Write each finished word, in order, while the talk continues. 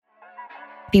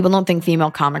people don't think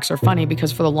female comics are funny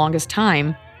because for the longest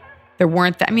time, there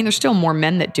weren't that. I mean, there's still more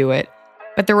men that do it,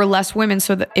 but there were less women.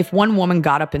 So that if one woman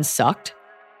got up and sucked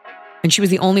and she was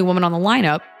the only woman on the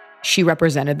lineup, she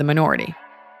represented the minority.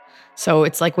 So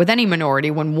it's like with any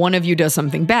minority, when one of you does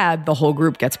something bad, the whole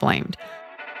group gets blamed.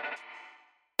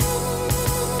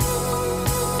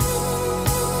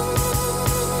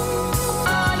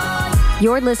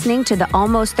 You're listening to the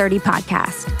Almost 30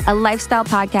 podcast, a lifestyle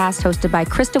podcast hosted by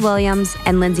Krista Williams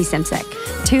and Lindsay Simsick.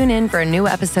 Tune in for a new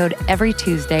episode every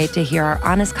Tuesday to hear our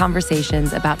honest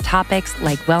conversations about topics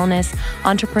like wellness,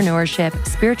 entrepreneurship,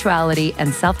 spirituality,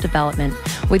 and self-development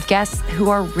with guests who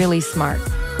are really smart,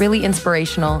 really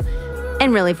inspirational,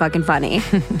 and really fucking funny.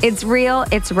 It's real,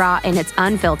 it's raw, and it's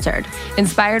unfiltered.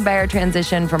 Inspired by our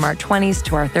transition from our 20s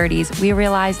to our 30s, we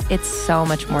realized it's so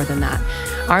much more than that.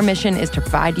 Our mission is to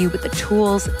provide you with the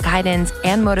tools, guidance,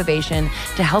 and motivation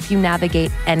to help you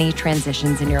navigate any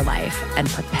transitions in your life and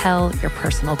propel your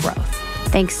personal growth.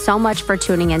 Thanks so much for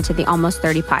tuning into the Almost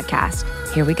 30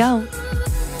 podcast. Here we go.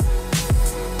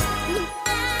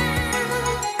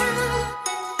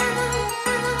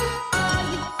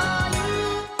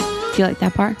 Do you like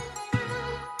that bar?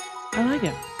 I like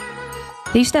it.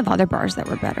 They used to have other bars that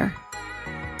were better.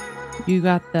 You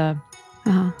got the...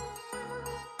 Uh-huh.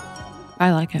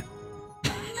 I like it.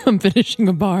 I'm finishing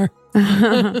a bar.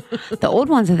 The old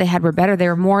ones that they had were better. They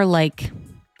were more like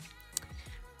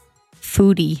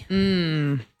foodie.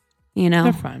 You know?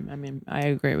 They're fine. I mean, I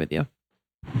agree with you.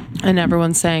 And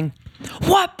everyone's saying,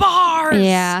 what bars?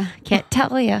 Yeah. Can't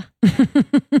tell you.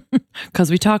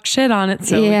 Because we talk shit on it.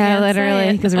 So yeah, we can't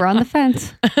literally. Because we're on the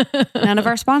fence. None of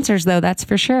our sponsors, though, that's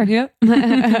for sure. Yep.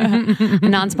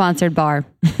 Non-sponsored bar.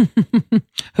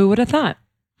 Who would have thought?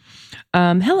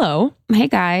 Hello. Hey,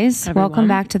 guys. Everyone. Welcome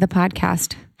back to the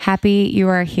podcast. Happy you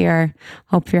are here.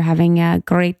 Hope you're having a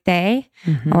great day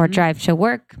or drive to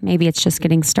work. Maybe it's just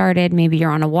getting started. Maybe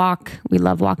you're on a walk. We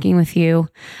love walking with you.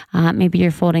 Maybe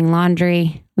you're folding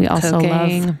laundry. We also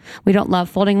we don't love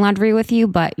folding laundry with you,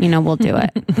 but you know, we'll do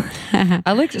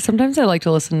it. Sometimes I like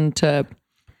to listen to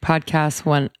podcasts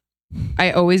when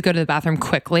I always go to the bathroom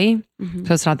quickly.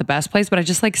 So it's not the best place, but I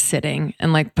just like sitting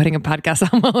and like putting a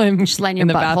podcast on while I'm Just letting your in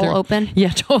the butthole bathroom. open. Yeah,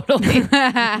 totally.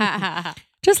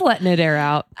 Just letting it air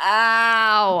out.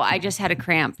 Ow, I just had a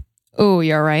cramp. Oh,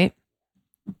 you're right.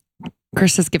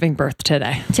 Chris is giving birth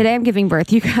today. Today I'm giving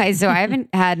birth, you guys. So I haven't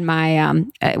had my,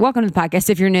 welcome to the podcast.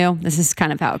 If you're new, this is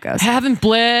kind of how it goes. Haven't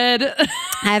bled. I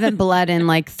haven't bled in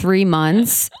like 3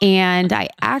 months. And I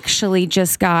actually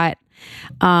just got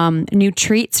new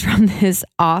treats from this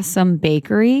awesome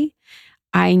bakery.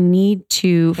 I need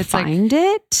to find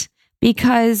it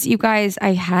because you guys,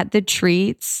 I had the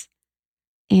treats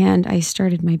and I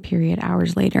started my period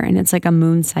hours later and it's like a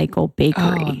Moon Cycle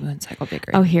bakery. Oh, Moon Cycle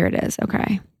bakery. Oh, here it is.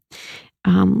 Okay.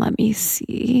 Let me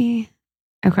see.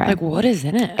 Okay. Like what is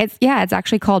in it? It's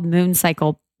actually called Moon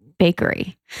Cycle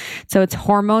Bakery. So it's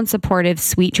hormone supportive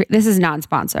sweet treat. This is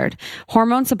non-sponsored.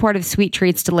 Hormone supportive sweet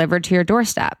treats delivered to your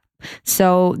doorstep.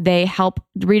 So they help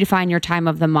redefine your time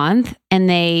of the month and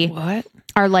they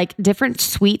are like different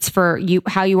sweets for you,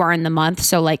 how you are in the month.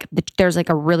 So like there's like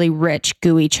a really rich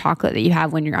gooey chocolate that you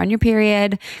have when you're on your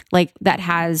period, like that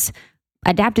has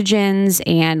adaptogens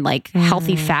and like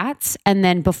healthy fats. And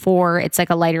then before it's like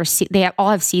a lighter seed. They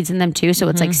all have seeds in them too. So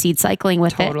it's like seed cycling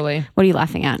with it. Totally. What are you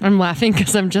laughing at? I'm laughing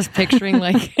because I'm just picturing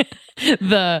like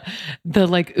the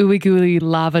like ooey gooey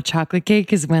lava chocolate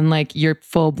cake is when like you're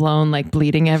full blown like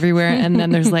bleeding everywhere. And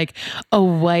then there's like a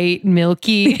white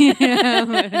milky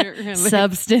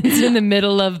substance in the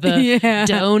middle of the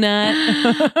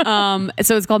donut.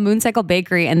 So it's called Moon Cycle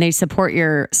Bakery and they support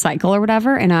your cycle or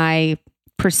whatever. And I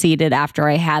proceeded after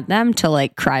I had them to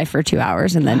like cry for 2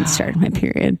 hours and then started my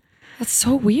period. That's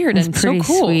so weird and so pretty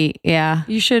cool. Sweet. Yeah.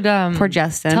 You should Poor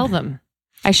Justin. tell them.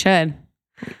 I should.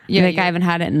 Yeah, I haven't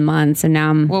had it in months and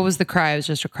now What was the cry? It was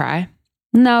just a cry?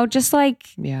 No, just like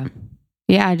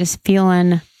Yeah, just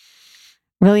feeling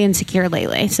really insecure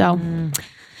lately. So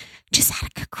just had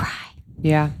a good cry.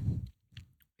 Yeah.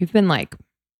 We've been like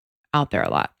out there a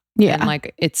lot. Yeah. And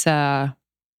like it's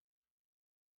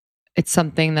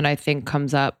something that I think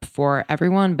comes up for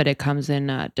everyone, but it comes in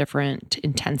a different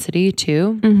intensity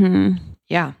too. Mm-hmm.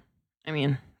 Yeah. I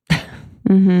mean,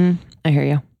 Mm-hmm. I hear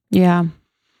you. Yeah.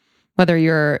 Whether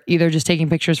you're either just taking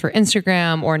pictures for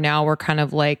Instagram or now we're kind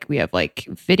of like, we have like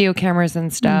video cameras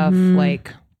and stuff.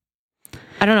 Like,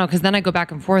 I don't know. Cause then I go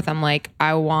back and forth. I'm like,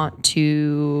 I want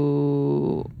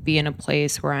to be in a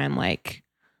place where I'm like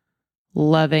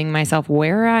loving myself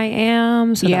where I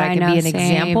am so that I can be an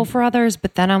example for others.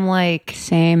 But then I'm like,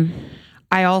 Same.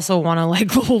 I also want to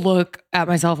like look at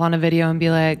myself on a video and be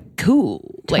like,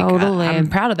 cool. Like Totally. I'm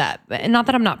proud of that. And not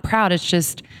that I'm not proud. It's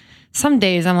just some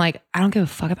days I'm like, I don't give a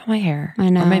fuck about my hair I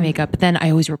know. or my makeup. But then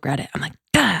I always regret it. I'm like,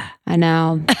 duh. I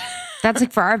know. That's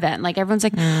like for our event. Like everyone's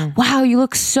like, wow, you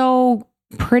look so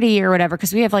pretty or whatever.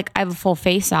 Cause we have like, I have a full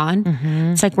face on.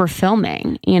 It's like we're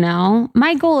filming, you know?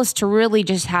 My goal is to really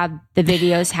just have the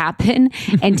videos happen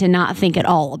and to not think at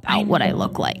all about what I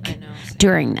look like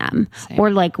during them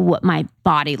or like what my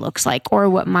body looks like or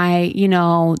what my, you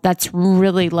know, that's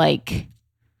really like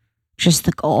just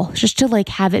the goal, just to like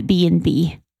have it be and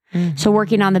be. So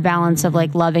working on the balance of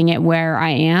like loving it where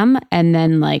I am and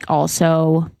then like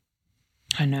also,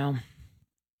 I know.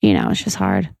 you know, it's just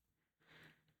hard.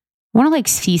 I want to like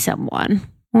see someone.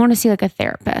 I want to see like a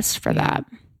therapist for that,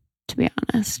 to be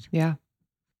honest. Yeah.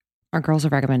 Our girls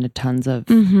have recommended tons of,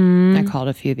 Mm-hmm. I called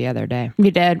a few the other day.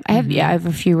 You did. I have, I have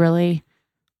a few really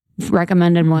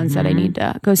recommended ones that I need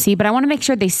to go see, but I want to make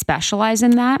sure they specialize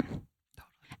in that.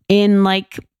 In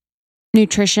like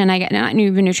nutrition, I get not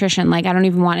even nutrition. Like I don't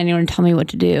even want anyone to tell me what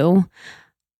to do,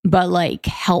 but like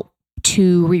help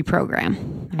to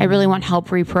reprogram. I really want help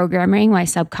reprogramming my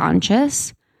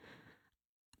subconscious.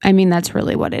 I mean, that's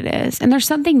really what it is. And there's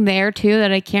something there too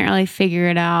that I can't really figure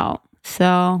it out.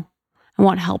 So I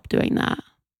want help doing that.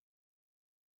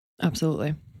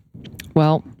 Absolutely.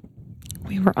 Well,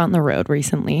 we were on the road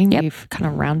recently. Yep. We've kind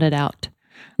of rounded out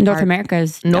North America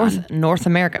is done. North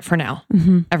America for now.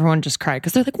 Mhm. Everyone just cried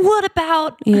because they're like, what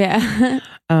about Yeah.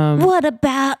 what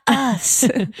about us?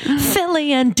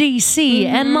 Philly and DC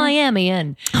and Miami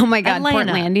and Oh my God,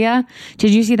 Atlanta. Portlandia.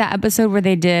 Did you see that episode where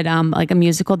they did like a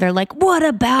musical? They're like, what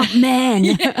about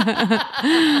men?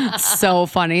 So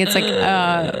funny. It's like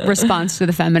a response to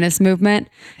the feminist movement.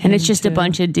 And it's just a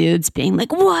bunch of dudes being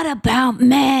like, what about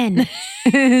men?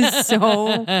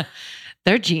 So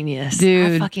they're genius.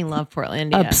 Dude. I fucking love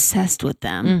Portlandia. obsessed with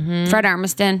them. Fred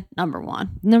Armisen, number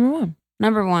one. Number one.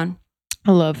 Number one.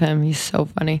 I love him. He's so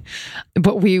funny.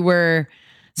 But we had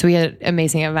an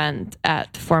amazing event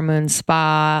at Four Moons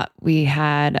Spa. We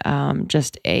had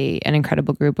just an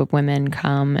incredible group of women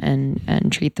come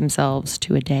and treat themselves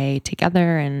to a day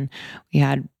together. And we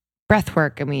had breath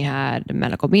work and we had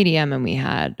medical medium and we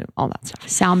had all that stuff.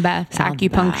 Sound bath, Sound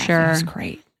acupuncture. bath. It was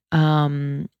great.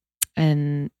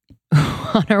 And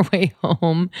on our way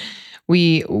home,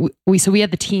 we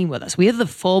had the team with us. We had the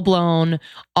full blown,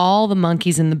 all the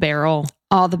monkeys in the barrel.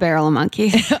 All the barrel of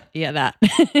monkeys. Yeah, that.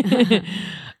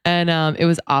 And it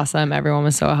was awesome. Everyone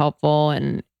was so helpful,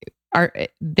 and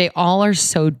they all are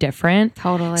so different.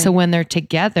 Totally. So when they're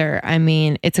together, I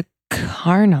mean, it's a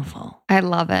carnival. I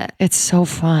love it. It's so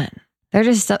fun. They're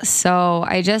just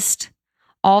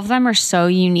all of them are so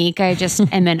unique. I just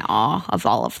am in awe of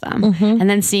all of them. And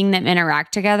then seeing them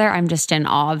interact together, I'm just in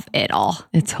awe of it all.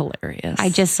 It's hilarious. I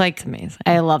just like, It's amazing.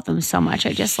 I love them so much.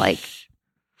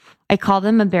 I call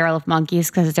them a barrel of monkeys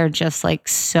because they're just like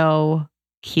so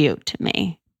cute to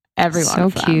me. Every one So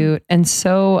of them. cute and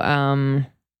so And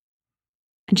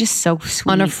just so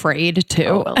sweet. unafraid too,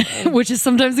 Totally. which is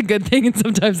sometimes a good thing and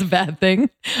sometimes a bad thing.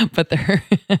 But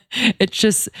it's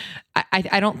just,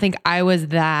 I don't think I was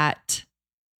that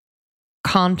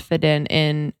confident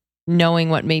in knowing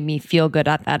what made me feel good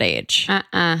at that age.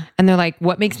 And they're like,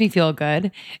 what makes me feel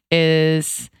good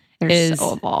is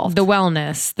so evolved. the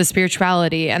wellness, the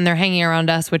spirituality, and they're hanging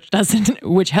around us,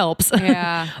 which helps.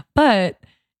 Yeah. But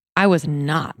I was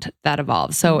not that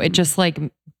evolved. So it just like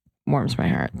warms my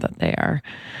heart that they are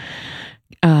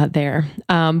there.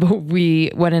 But we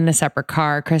went in a separate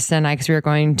car, Krista and I, because we were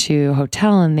going to a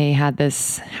hotel and they had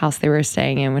this house they were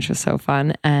staying in, which was so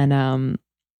fun. And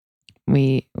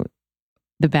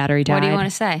the battery died. What do you want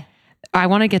to say? I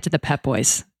want to get to the Pep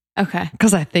Boys Okay.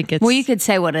 because I think it's. Well, you could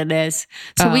say what it is.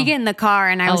 So we get in the car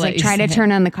and I I'll was let like you trying to say it.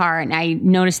 turn on the car and I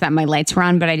noticed that my lights were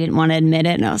on, but I didn't want to admit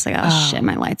it. And I was like, oh shit,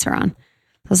 my lights are on.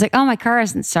 I was like, oh, my car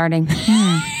isn't starting.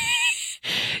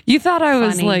 You thought I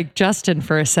was Funny. like Justin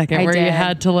for a second, I where you did.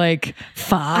 had to like.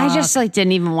 Fuck. I just like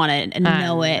didn't even want to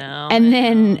know it. know, And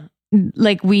then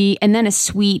and then a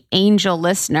sweet angel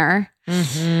listener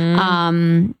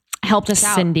helped us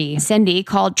out. Cindy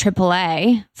called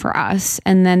AAA for us.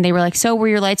 And then they were like, so were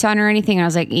your lights on or anything? And I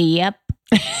was like, yep.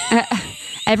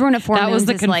 Everyone at Four That was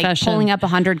Moons the is like confession. pulling up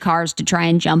 100 cars to try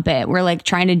and jump it. We're like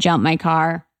trying to jump my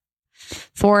car.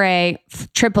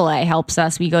 AAA helps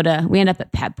us. We end up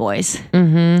at Pep Boys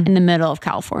in the middle of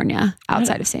California,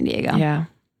 outside of San Diego. Yeah.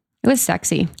 It was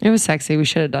sexy. It was sexy. We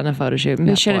should have done a photo shoot.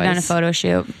 We should have done a photo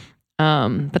shoot.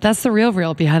 But that's the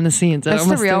real behind the scenes. That's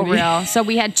the real. So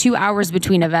we had 2 hours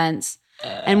between events.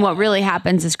 And what really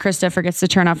happens is Krista forgets to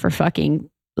turn off her fucking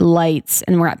lights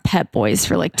and we're at Pet Boys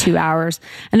for like 2 hours.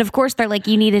 And of course they're like,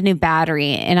 you need a new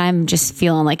battery. And I'm just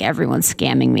feeling like everyone's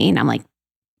scamming me. And I'm like,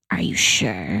 are you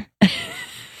sure?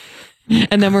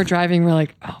 And then we're driving. We're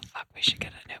like, oh, fuck, we should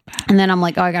get a new battery. And then I'm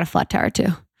like, oh, I got a flat tire too.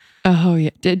 Oh, yeah.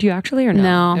 Did you actually or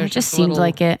no? No, it just seemed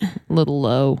like it. Little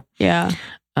low. Yeah.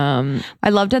 I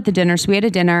loved at the dinner. So we had a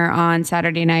dinner on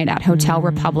Saturday night at Hotel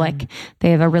Republic.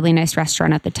 They have a really nice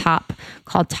restaurant at the top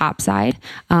called Topside.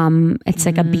 It's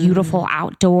like a beautiful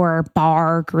outdoor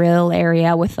bar grill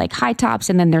area with like high tops,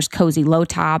 and then there's cozy low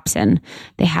tops, and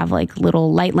they have like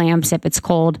little light lamps if it's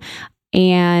cold.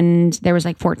 And there was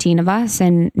like 14 of us,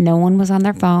 and no one was on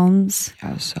their phones.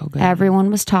 That was so good.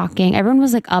 Everyone was talking. Everyone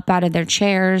was like up out of their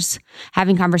chairs,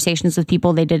 having conversations with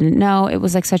people they didn't know. It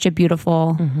was like such a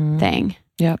beautiful thing.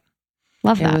 Yep.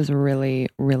 Love that. It was really,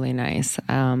 really nice.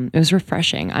 It was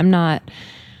refreshing. I'm not,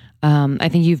 I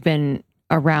think you've been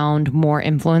around more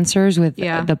influencers with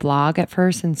the blog at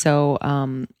first. And so,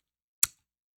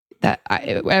 that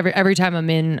every time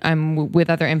I'm with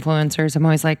other influencers, I'm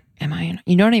always like, am I,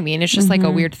 you know what I mean? It's just like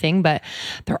a weird thing, but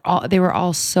they were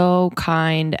all so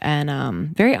kind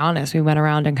and very honest. We went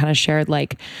around and kind of shared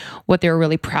like what they were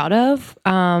really proud of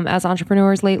as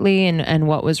entrepreneurs lately and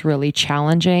what was really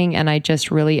challenging. And I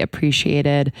just really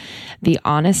appreciated the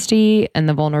honesty and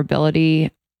the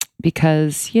vulnerability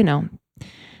because, you know,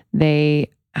 they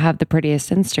have the prettiest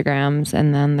Instagrams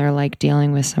and then they're like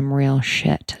dealing with some real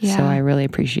shit. Yeah. So I really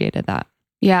appreciated that.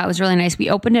 Yeah, it was really nice. We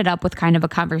opened it up with kind of a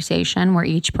conversation where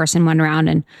each person went around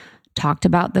and talked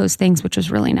about those things, which was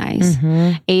really nice.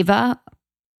 Ava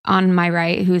on my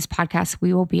right, whose podcast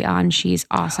we will be on, she's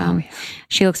awesome. Oh, yeah.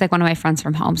 She looks like one of my friends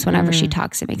from home. So whenever she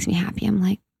talks, it makes me happy. I'm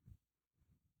like,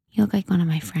 you look like one of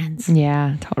my friends.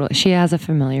 Yeah, totally. She has a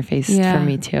familiar face for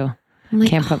me too. Like,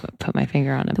 can't put my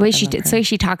finger on it. The way she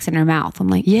talks in her mouth. I'm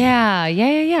like, yeah.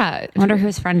 I wonder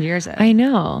whose friend yours is. I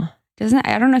know.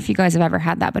 I don't know if you guys have ever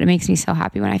had that, but it makes me so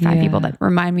happy when I find people that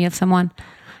remind me of someone.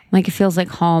 Like it feels like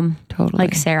home. Totally.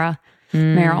 Like Sarah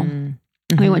Merrill.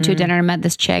 We went to a dinner and met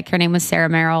this chick. Her name was Sarah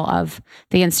Merrill of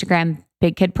the Instagram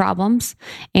Big Kid Problems.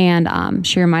 And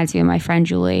she reminds me of my friend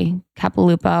Julie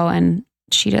Capilupo. And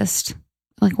she just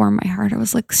like warmed my heart. I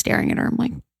was like staring at her. I'm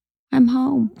like, I'm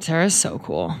home. Sarah's so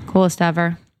cool. Coolest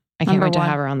ever. I can't wait to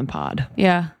have her on the pod.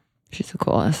 Yeah. She's the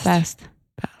coolest. Best.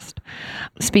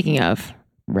 Speaking of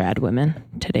rad women,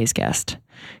 today's guest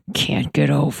can't get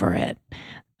over it.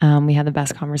 We had the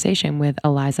best conversation with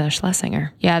Iliza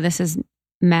Shlesinger. Yeah, this is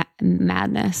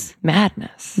madness.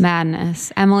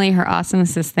 Madness. Emily, her awesome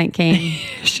assistant, came.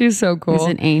 She's so cool. She's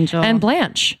an angel. And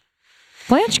Blanche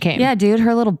came. Yeah, dude,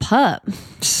 her little pup.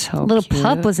 So little cute.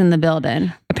 pup was in the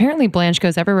building. Apparently Blanche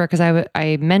goes everywhere because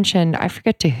I mentioned, I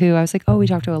forget to who, I was like, oh, we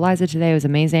talked to Iliza today. It was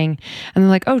amazing. And they're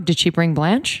like, oh, did she bring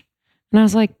Blanche? And I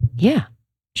was like, yeah.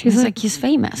 She's like, he's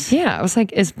famous. Yeah. I was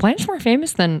like, is Blanche more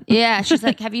famous than... Yeah. She's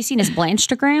like, have you seen his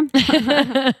Blanchstagram?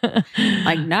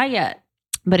 Like, not yet.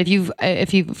 But if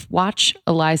you've watched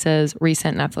Iliza's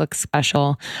recent Netflix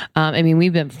special, I mean,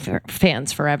 we've been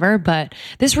fans forever, but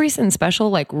this recent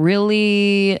special like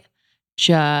really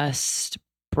just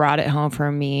brought it home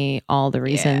for me. All the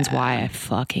reasons why I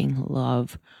fucking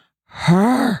love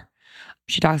her.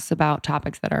 She talks about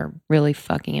topics that are really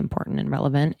fucking important and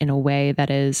relevant in a way that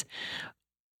is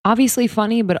obviously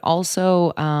funny, but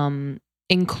also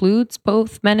includes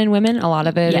both men and women. A lot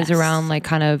of it is around like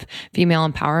kind of female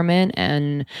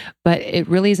empowerment, but it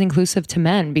really is inclusive to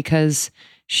men because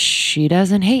she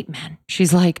doesn't hate men.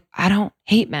 She's like, I don't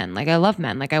hate men. Like I love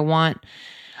men. Like I want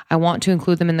to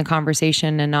include them in the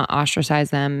conversation and not ostracize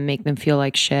them, make them feel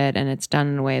like shit. And it's done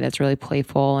in a way that's really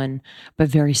playful but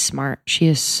very smart. She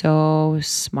is so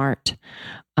smart.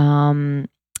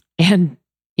 And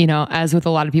you know, as with a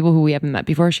lot of people who we haven't met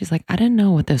before, she's like, I didn't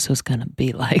know what this was going to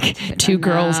be like. Two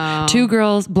girls,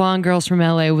 blonde girls from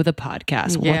LA with a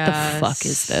podcast. What the fuck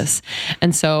is this?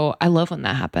 And so I love when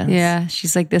that happens. Yeah.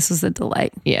 She's like, this was a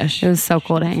delight. Yeah. It was so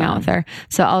cool to hang out with her.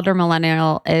 So Elder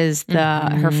Millennial is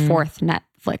her fourth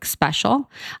Netflix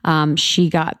special. She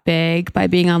got big by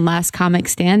being on Last Comic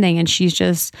Standing, and she's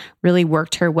just really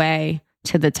worked her way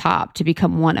to the top to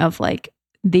become one of like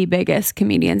the biggest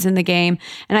comedians in the game.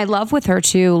 And I love with her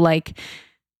too, like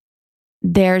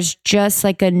there's just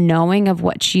like a knowing of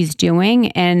what she's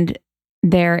doing, and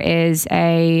there is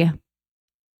a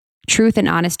truth and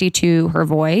honesty to her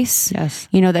voice,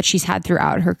 you know, that she's had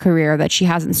throughout her career that she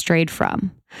hasn't strayed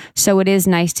from. So it is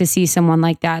nice to see someone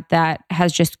like that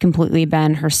has just completely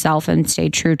been herself and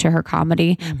stayed true to her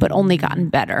comedy, but only gotten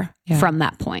better from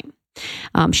that point.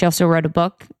 She also wrote a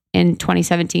book in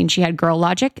 2017. She had Girl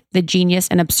Logic, The Genius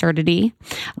and Absurdity,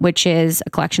 which is a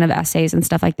collection of essays and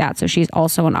stuff like that. So she's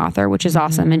also an author, which is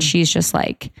awesome. And she's just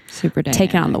like Super dynamic.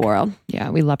 taking on the world. Yeah,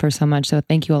 we love her so much. So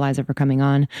thank you, Eliza, for coming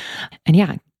on. And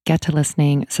yeah, get to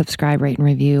listening, subscribe, rate, and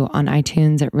review on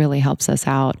iTunes. It really helps us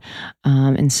out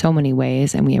in so many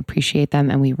ways, and we appreciate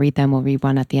them and we read them. We'll read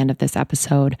one at the end of this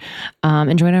episode.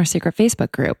 And join our secret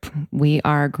Facebook group. We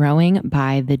are growing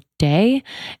by the day,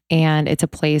 and it's a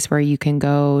place where you can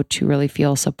go to really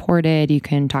feel supported. You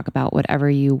can talk about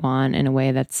whatever you want in a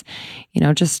way that's,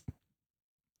 just,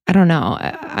 I don't know.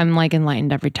 I'm like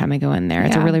enlightened every time I go in there.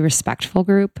 It's a really respectful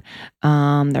group.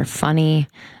 They're funny.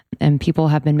 And people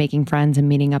have been making friends and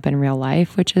meeting up in real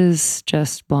life, which is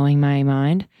just blowing my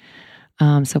mind.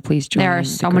 So please join. There are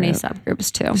so many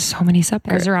subgroups too. So many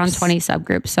subgroups. There's around 20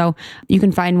 subgroups. So you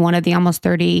can find one of the almost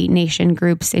 30 nation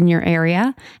groups in your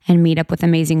area and meet up with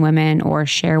amazing women or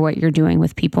share what you're doing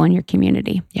with people in your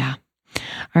community. Yeah.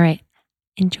 All right.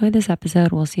 Enjoy this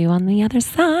episode. We'll see you on the other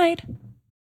side.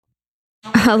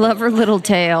 I love her little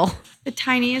tail. The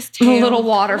tiniest The tail. little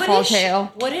waterfall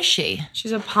tail. What is she?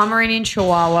 She's a Pomeranian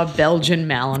Chihuahua Belgian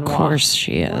Malinois. Of course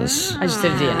she is. I just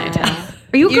did a DNA test.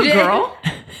 Are you a good girl?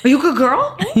 Are you a good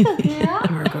girl? Yeah.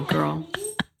 I'm a good girl.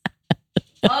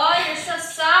 Oh, you're so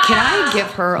soft. Can I give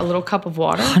her a little cup of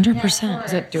water? 100%.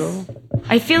 Is that doable?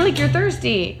 I feel like you're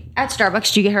thirsty. At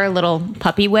Starbucks, do you get her a little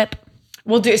puppy whip?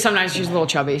 We'll do. Sometimes she's a little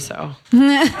chubby, so we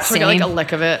get like a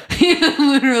lick of it.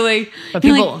 Literally. But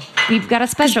people, we've got a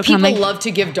special people coming. love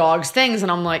to give dogs things,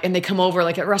 and I'm like, and they come over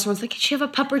like at restaurants, like, can she have a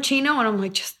puppuccino? And I'm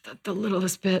like, just the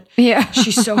littlest bit. Yeah.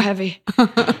 She's so heavy.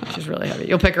 She's really heavy.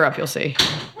 You'll pick her up. You'll see.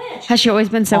 Has she always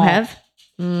been so heavy?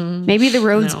 Maybe the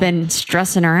road's no. been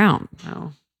stressing her out.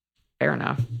 No, fair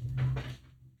enough.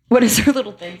 What does her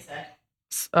little thing say?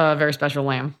 Very special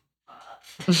lamb.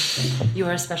 You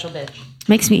are a special bitch.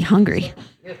 Makes me hungry.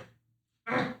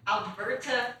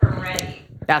 Alberta Ferretti.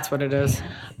 That's what it is.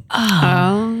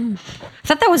 I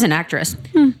thought that was an actress.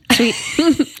 Sweet.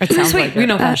 It sounds like We it.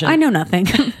 know fashion. I know nothing.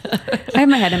 I have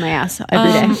my head in my ass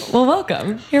every day. Well,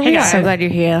 welcome. Here Hey we are. guys. So glad you're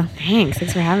here. Thanks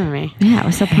for having me. Yeah, I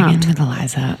was so pumped. With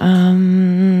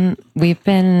Eliza. We've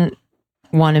been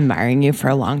admiring you for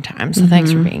a long time, so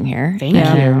thanks for being here. Thank you.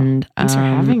 And Thanks for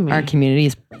having me. Our community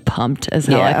is pumped as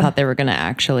hell. Yeah. I thought they were going to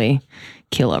actually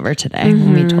keel over today.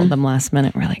 When we told them last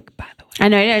minute, we're like, by the way, I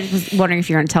know. I was wondering if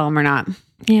you're going to tell them or not.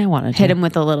 yeah, I wanted to Hit them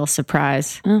with a little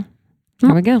surprise. Here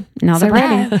we go. Now they're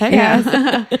ready. Surprise. Hey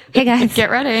guys. Hey guys, Get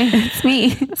ready. it's me.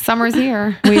 Summer's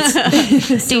here.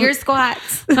 Do your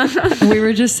squats. We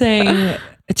were just saying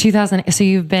 2000. So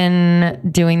you've been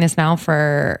doing this now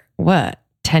for what?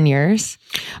 10 years?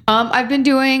 I've been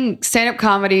doing stand-up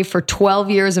comedy for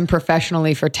 12 years and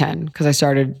professionally for 10 because I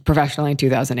started professionally in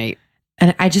 2008.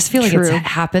 And I just feel like True. it's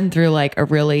happened through like a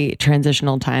really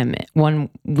transitional time. One,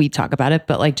 we talk about it,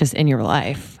 but like just in your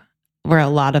life where a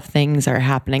lot of things are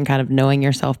happening, kind of knowing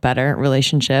yourself better,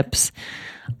 relationships.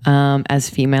 As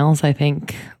females, I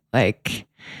think like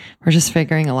we're just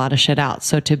figuring a lot of shit out.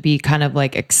 So to be kind of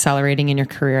like accelerating in your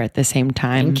career at the same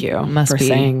time. Thank you must for be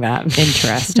saying that.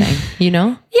 interesting, you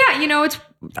know? Yeah,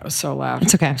 that was so loud.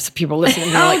 It's okay. People listening.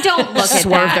 Oh, don't look at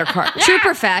swerve that. their car. True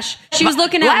profesh. She was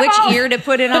looking at which ear to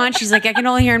put it on. She's like, I can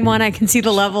only hear in one. I can see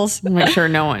the levels. Make sure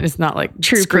no one. It's not like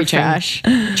True screeching. profesh.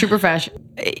 True profesh.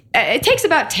 It takes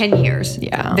about 10 years.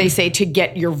 Yeah. They say to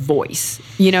get your voice.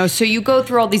 So you go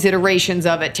through all these iterations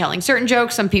of it, telling certain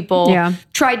jokes. Some people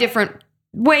try different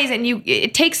ways, and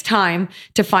it takes time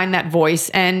to find that voice.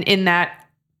 And in that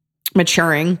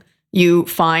maturing, you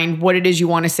find what it is you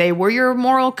want to say, where your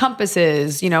moral compass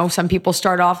is. Some people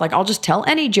start off like, I'll just tell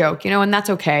any joke, and that's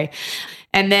okay.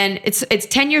 And then it's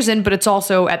 10 years in, but it's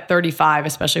also at 35,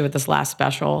 especially with this last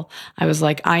special. I was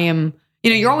like, I am,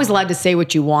 you're always allowed to say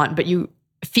what you want, but you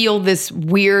feel this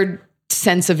weird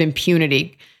sense of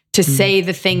impunity to say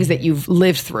the things that you've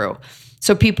lived through.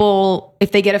 So people,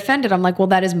 if they get offended, I'm like, well,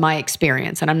 that is my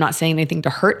experience. And I'm not saying anything to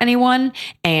hurt anyone.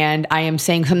 And I am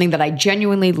saying something that I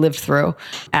genuinely lived through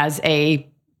as a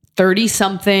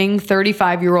 30-something,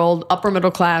 35-year-old, upper middle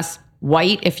class,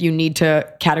 white, if you need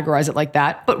to categorize it like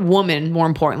that, but woman, more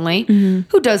importantly,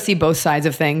 who does see both sides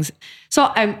of things. So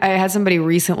I had somebody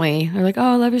recently, they're like,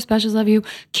 oh, I love your specials, love you.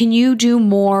 Can you do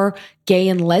more gay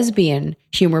and lesbian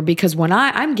humor? Because when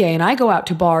I'm gay and I go out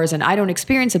to bars and I don't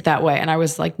experience it that way. And I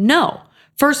was like, no.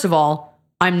 First of all,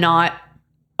 I'm not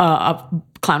a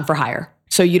clown for hire.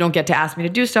 So you don't get to ask me to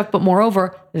do stuff. But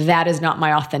moreover, that is not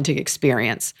my authentic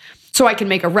experience. So I can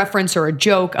make a reference or a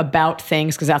joke about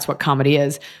things because that's what comedy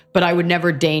is. But I would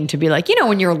never deign to be like,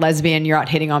 when you're a lesbian, you're out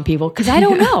hitting on people. Because I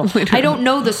don't know. I don't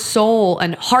know the soul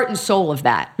and heart and soul of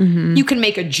that. You can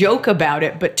make a joke about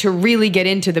it, but to really get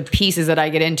into the pieces that I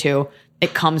get into,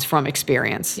 it comes from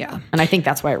experience. Yeah. And I think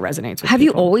that's why it resonates with Have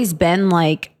you people. always been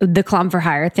like the Clown for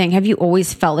Hire thing? Have you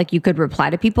always felt like you could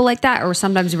reply to people like that? Or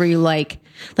sometimes were you like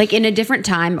in a different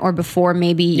time or before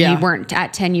maybe you weren't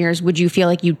at 10 years, would you feel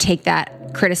like you take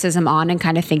that criticism on and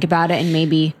kind of think about it and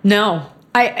maybe? No.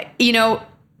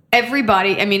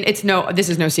 Everybody, this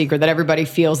is no secret that everybody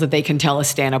feels that they can tell a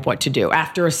stand-up what to do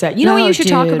after a set. What you should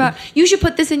talk about? You should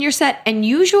put this in your set. And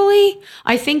usually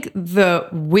I think the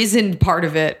wizened part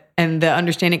of it and the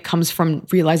understanding comes from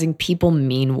realizing people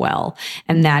mean well.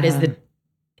 And that is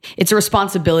it's a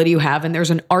responsibility you have. And there's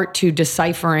an art to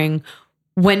deciphering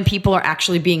when people are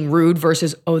actually being rude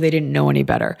versus, they didn't know any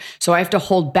better. So I have to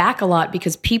hold back a lot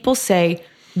because people say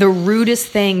the rudest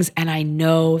things and I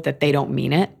know that they don't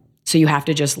mean it. So you have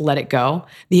to just let it go.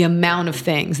 The amount of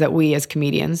things that we as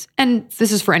comedians, and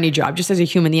this is for any job, just as a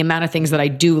human, the amount of things that I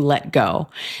do let go.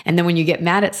 And then when you get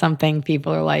mad at something,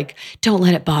 people are like, don't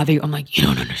let it bother you. I'm like, you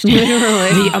don't understand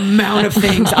the amount of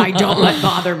things I don't let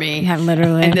bother me. Yeah,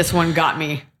 literally. And this one got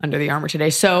me under the armor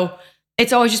today. So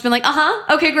it's always just been like,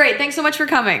 okay, great. Thanks so much for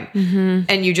coming.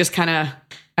 And you just kind of,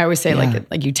 I always say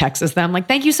like you text us them like,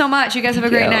 thank you so much. You guys have a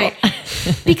great night.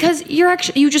 Because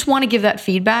you just want to give that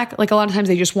feedback. Like a lot of times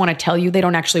they just want to tell you, they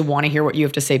don't actually want to hear what you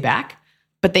have to say back,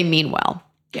 but they mean well.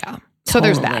 Yeah. So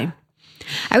there's that. I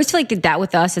always feel like that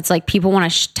with us, it's like people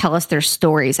want to tell us their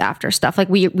stories after stuff. Like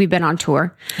we've been on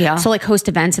tour. Yeah. So like host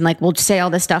events and like we'll say all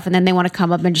this stuff and then they want to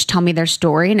come up and just tell me their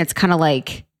story. And it's kind of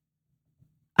like,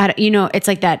 it's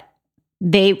like that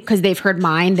because they've heard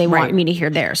mine, they want me to hear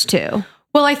theirs too.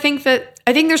 Well, I think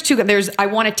there's two. I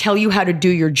want to tell you how to do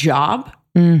your job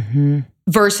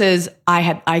versus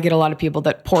I get a lot of people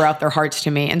that pour out their hearts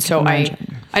to me. And so I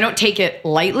don't take it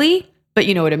lightly, but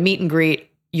at a meet and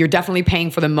greet, you're definitely paying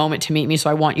for the moment to meet me. So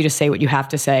I want you to say what you have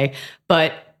to say.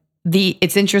 But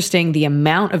it's interesting, the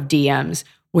amount of DMs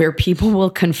where people will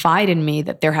confide in me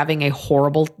that they're having a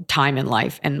horrible time in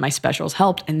life and my specials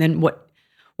helped. And then what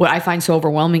I find so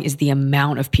overwhelming is the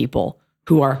amount of people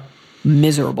who are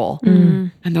miserable.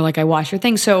 And they're like, I watch your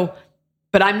thing. So,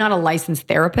 but I'm not a licensed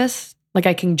therapist. Like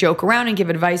I can joke around and give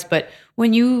advice, but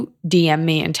when you DM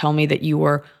me and tell me that you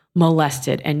were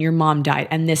molested and your mom died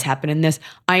and this happened and this,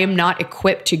 I am not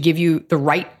equipped to give you the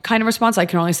right kind of response. I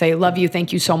can only say, love you.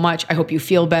 Thank you so much. I hope you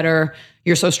feel better.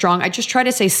 You're so strong. I just try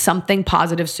to say something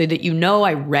positive so that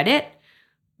I read it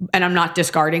and I'm not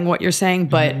discarding what you're saying,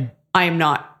 but I am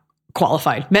not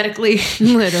qualified medically,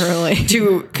 literally,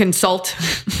 to consult.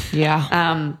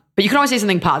 Yeah. But you can always say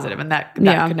something positive and that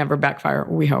could never backfire.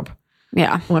 We hope.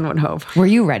 Yeah. One would hope. Were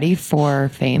you ready for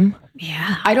fame?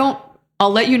 Yeah. I'll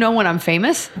let you know when I'm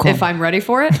famous if I'm ready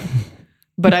for it.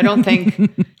 But I don't think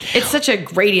it's such a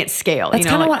gradient scale. That's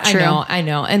kind of what I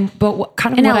know. But what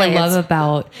I love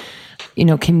about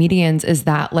comedians is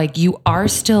that like you are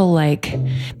still like,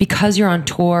 because you're on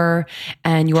tour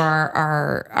and you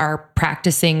are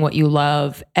practicing what you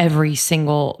love every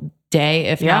single day,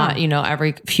 if not,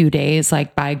 every few days,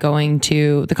 like by going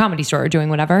to the Comedy Store or doing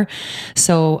whatever.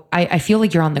 So I feel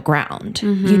like you're on the ground.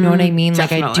 You know what I mean?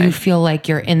 Definitely. Like I do feel like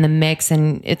you're in the mix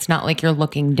and it's not like you're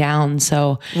looking down.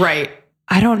 So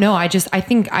I don't know. I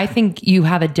think you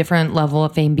have a different level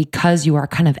of fame because you are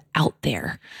kind of out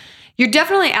there. You're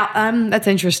definitely out. That's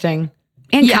interesting.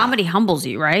 And comedy humbles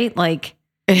you, right? Like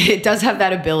it does have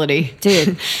that ability,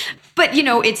 dude. But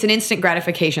it's an instant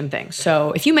gratification thing.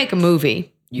 So if you make a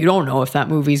movie, you don't know if that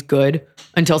movie's good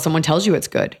until someone tells you it's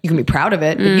good. You can be proud of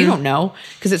it, but you don't know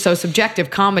because it's so subjective.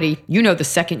 Comedy, the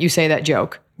second you say that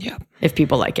joke, if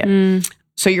people like it.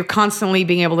 So you're constantly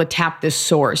being able to tap this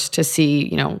source to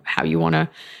see, how you want to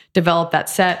develop that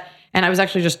set. And I was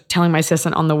actually just telling my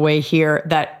assistant on the way here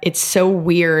that it's so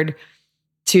weird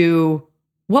to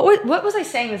what was I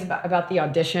saying this about the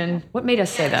audition? What made us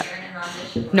say that?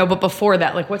 No, but before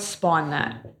that, like what spawned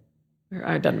that?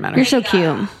 It doesn't matter. You're so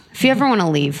cute. If you ever want to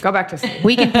leave, go back to sleep.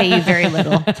 We can pay you very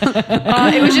little.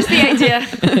 It was just the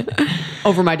idea.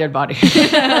 Over my dead body.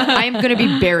 I am going to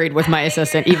be buried with my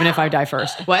assistant, even if I die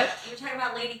first. What? You're talking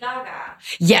about Lady Gaga.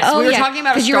 Yes, we were talking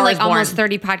about because you were like almost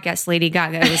 30 podcasts, Lady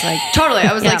Gaga. It was like totally.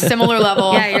 I was like similar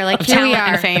level. Yeah, you're like of here we talent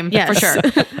are. and fame Yes. for sure.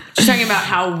 Just talking about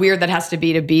how weird that has to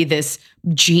be this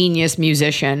genius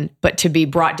musician, but to be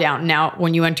brought down. Now,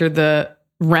 when you enter the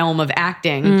realm of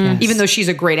acting, even though she's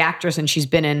a great actress and she's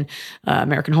been in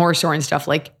American Horror Story and stuff,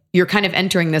 like you're kind of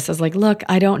entering this as like, look,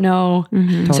 I don't know. So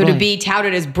to Totally. be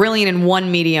touted as brilliant in one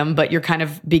medium, but you're kind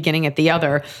of beginning at the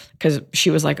other. Because she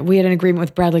was like, we had an agreement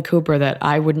with Bradley Cooper that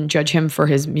I wouldn't judge him for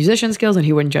his musician skills and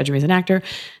he wouldn't judge me as an actor.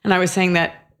 And I was saying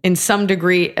that in some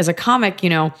degree as a comic, you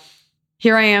know,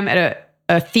 here I am at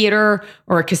a theater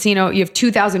or a casino. You have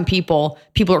 2,000 people.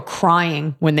 People are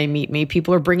crying when they meet me.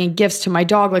 People are bringing gifts to my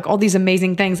dog, like all these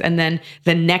amazing things. And then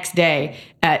the next day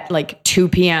at like 2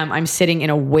 p.m., I'm sitting in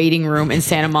a waiting room in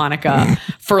Santa Monica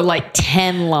for like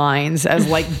 10 lines as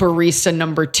like barista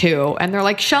number 2. And they're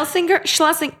like, Schlesinger,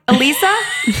 Elisa?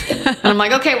 And I'm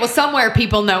like, okay, well, somewhere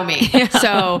people know me.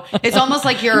 So it's almost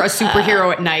like you're a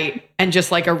superhero at night and just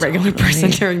like a regular person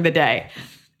during the day.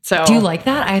 So Do you like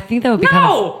that? I think that would be kind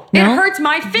of... it hurts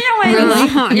my feelings.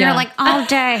 Really? You're like all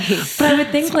day. But I would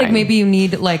think like maybe you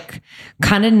need like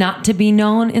kind of not to be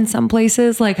known in some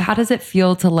places. Like how does it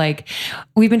feel to like,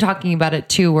 we've been talking about it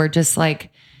too, where just like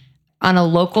on a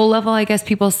local level, I guess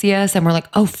people see us and we're like,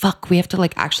 oh fuck, we have to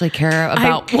like actually care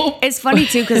about. It's funny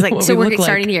too because like what so we we're look like.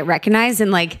 starting to get recognized and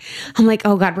like I'm like,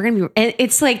 oh god, we're gonna be. And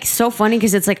it's like so funny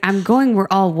because it's like I'm going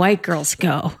where all white girls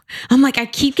go. I'm like I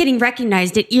keep getting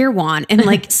recognized at Earwan and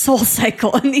like Soul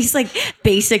Cycle and these like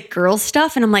basic girl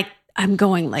stuff, and I'm like I'm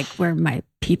going like where my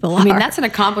people are. I mean, that's an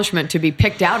accomplishment to be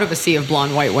picked out of a sea of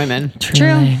blonde white women. true.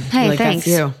 Hey, Like, thanks.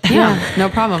 that's you. Yeah, no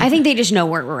problem. I think they just know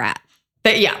where we're at.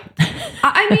 Yeah.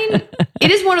 I mean, it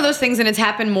is one of those things, and it's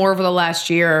happened more over the last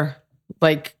year.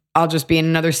 Like, I'll just be in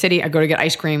another city. I go to get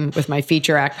ice cream with my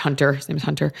feature act, Hunter. His name is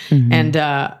Hunter. And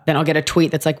then I'll get a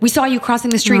tweet that's like, we saw you crossing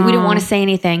the street. We didn't want to say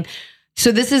anything.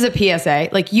 So this is a PSA.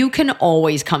 Like, you can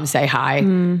always come say hi.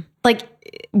 Like,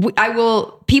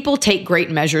 people take great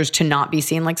measures to not be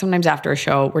seen. Like, sometimes after a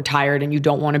show, we're tired and you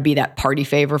don't want to be that party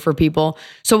favor for people.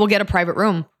 So we'll get a private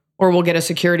room or we'll get a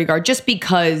security guard just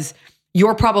because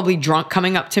you're probably drunk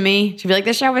coming up to me to be like,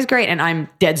 this show was great. And I'm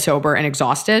dead sober and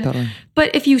exhausted. Totally.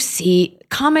 But if you see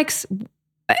comics,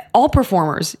 all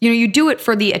performers, you know, you do it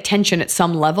for the attention at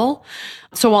some level.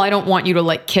 So while I don't want you to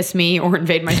like kiss me or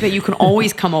invade my space, you can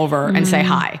always come over and say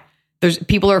hi.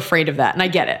 People are afraid of that. And I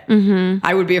get it.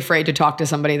 I would be afraid to talk to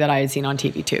somebody that I had seen on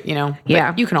TV too, you know? But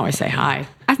Yeah. you can always say hi.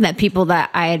 I've met people that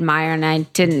I admire and I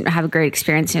didn't have a great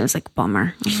experience and it was like a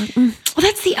bummer. I was like, Well,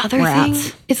 that's the other We're thing.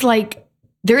 out. It's like,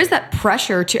 there is that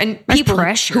pressure to, and There's people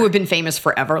pressure. who have been famous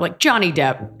forever, like Johnny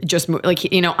Depp just moved, like,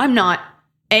 you know, I'm not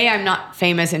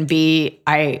famous, and B,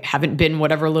 I haven't been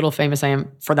whatever little famous I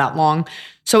am for that long.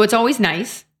 So it's always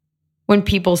nice when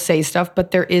people say stuff,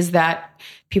 but there is that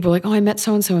people are like, oh, I met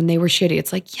so-and-so and they were shitty.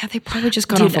 It's like, yeah, they probably just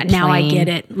got off a plane. now I get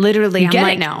it. Literally, You I'm get it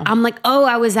like, now. I'm like, oh,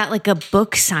 I was at like a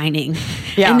book signing,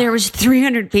 Yeah. and there was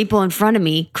 300 people in front of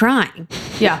me crying.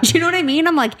 Yeah. Do you know what I mean?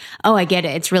 I'm like, oh, I get it.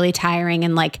 It's really tiring,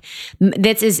 and like,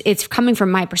 it's coming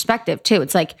from my perspective too.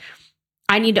 It's like,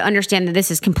 I need to understand that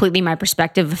this is completely my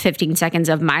perspective of 15 seconds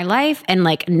of my life, and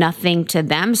like nothing to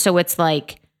them. So it's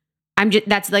like,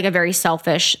 that's like a very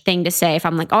selfish thing to say if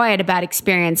I'm like, oh, I had a bad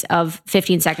experience of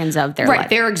 15 seconds of their Right. life.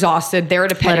 They're exhausted. They're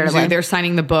at a petting Literally. zoo. They're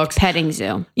signing the books. Petting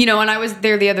zoo. You know, and I was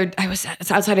there I was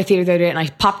outside a theater the other day and I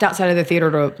popped outside of the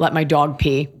theater to let my dog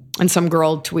pee. And some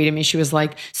girl tweeted me. She was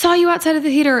like, saw you outside of the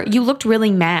theater. You looked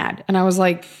really mad. And I was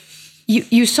like,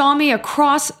 you saw me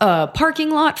across a parking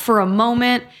lot for a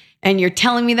moment and you're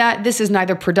telling me that this is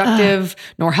neither productive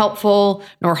nor helpful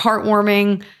nor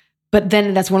heartwarming. But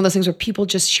then that's one of those things where people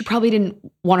she probably didn't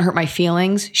want to hurt my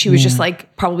feelings. She was just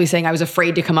like probably saying I was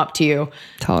afraid to come up to you.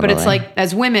 Totally. But it's like,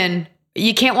 as women,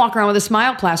 you can't walk around with a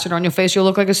smile plastered on your face. You'll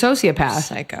look like a sociopath.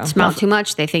 Psycho. Smile too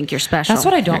much, they think you're special. That's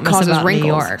what I don't It miss causes about wrinkles. New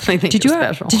York. I think Did you're you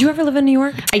special. Did you ever live in New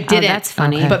York? I didn't. that's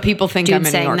funny. Okay. But people think Dude I'm a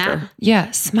New saying Yorker. that?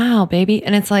 Yeah, smile, baby.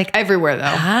 And it's like, Everywhere though.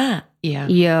 yeah.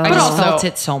 Yo. I But just also- felt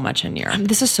it so much in New York.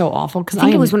 This is so awful because I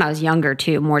think it was when I was younger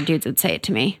too. More dudes would say it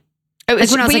to me. It's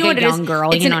when I was, but you like, know a what it is? young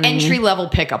girl, It's you know an what I mean? entry level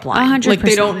pickup line. 100%. Like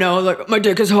they don't know. Like my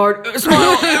dick is hard.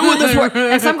 Smile with this word.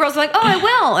 And some girls are like, oh, I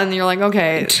will. And you're like,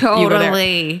 okay, you go there.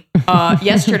 Totally.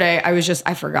 Yesterday,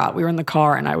 I forgot. We were in the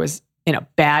car and I was in a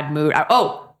bad mood.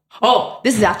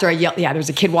 This is after I yelled. Yeah, there was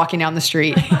a kid walking down the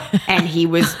street and he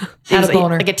was Had a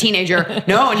boner. like a teenager.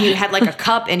 No, and he had like a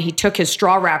cup and he took his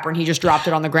straw wrapper and he just dropped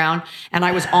it on the ground. And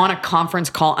I was on a conference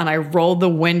call and I rolled the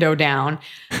window down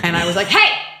and I was like,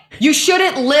 hey, you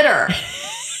shouldn't litter.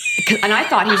 And I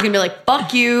thought he was going to be like,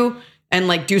 fuck you. And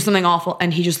like do something awful.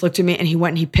 And he just looked at me and he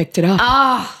went and he picked it up.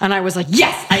 And I was like,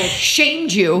 yes, I have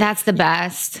shamed you. That's the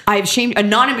best. I have shamed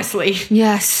anonymously.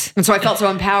 Yes. And so I felt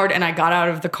so empowered and I got out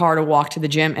of the car to walk to the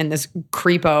gym and this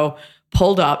creepo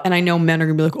pulled up, and I know men are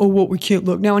gonna be like, oh, what, we can't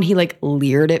look now. And he like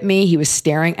leered at me. He was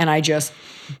staring, and I just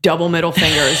double middle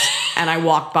fingers and I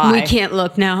walked by. We can't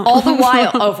look now. All the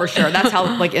while, oh, for sure. That's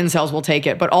how like incels will take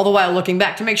it. But all the while looking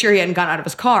back to make sure he hadn't gotten out of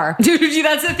his car. Dude,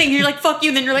 that's the thing. You're like, fuck you.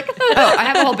 And then you're like, Oh, I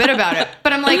have a whole bit about it.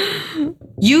 But I'm like,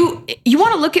 you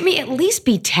want to look at me, at least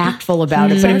be tactful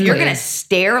about it. But if you're going to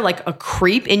stare like a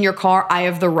creep in your car, I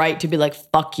have the right to be like,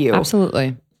 fuck you.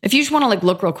 Absolutely. If you just want to like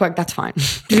look real quick, that's fine.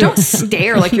 Don't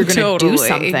stare like you're going to do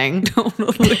something.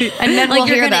 totally. And then Like we'll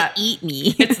you're hear gonna that. eat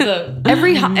me. It's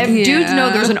the dudes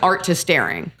know there's an art to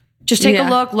staring. Just take a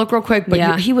look real quick.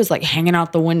 But he was like hanging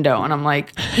out the window, and I'm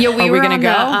like, Yeah, are we were gonna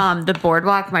on go? the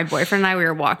boardwalk. My boyfriend and I, we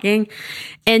were walking,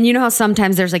 and you know how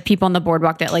sometimes there's like people on the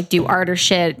boardwalk that like do art or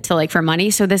shit to like for money.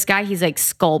 So this guy, he's like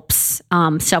sculpts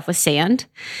stuff with sand.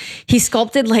 He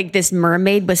sculpted like this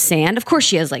mermaid with sand. Of course,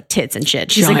 she has like tits and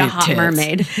shit. She's like a Giant hot tits.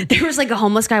 mermaid. There was like a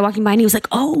homeless guy walking by, and he was like,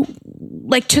 "Oh."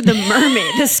 Like to the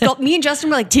mermaid, the sculpt. Me and Justin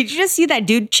were like, "Did you just see that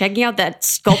dude checking out that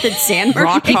sculpted sand mermaid?"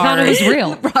 Rock He thought it was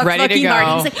real. Ready to fucking go. hard.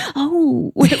 He was like,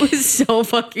 "Oh," it was so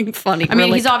fucking funny. I mean,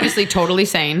 We're he's like, obviously totally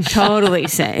sane. totally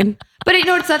sane. But you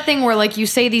know, it's that thing where like you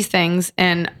say these things,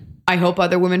 and I hope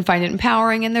other women find it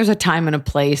empowering, and there's a time and a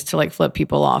place to like flip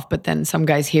people off. But then some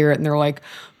guys hear it and they're like,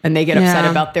 and they get upset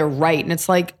about their right. And it's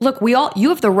like, look, you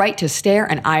have the right to stare,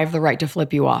 and I have the right to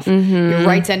flip you off. Your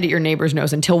rights end at your neighbor's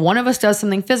nose. Until one of us does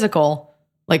something physical,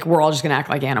 like we're all just gonna act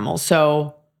like animals.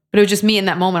 So, but it was just me in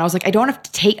that moment. I was like, I don't have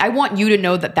to I want you to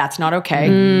know that that's not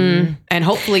okay. And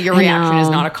hopefully your reaction is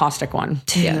not a caustic one.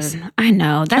 Dude, Yes. I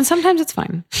know. And sometimes it's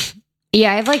fine.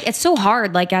 Yeah, I've like, it's so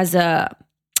hard. Like I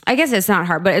guess it's not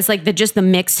hard, but it's like just the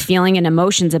mixed feeling and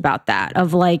emotions about that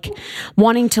of like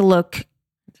wanting to look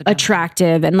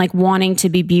attractive and like wanting to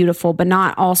be beautiful, but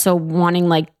not also wanting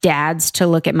like dads to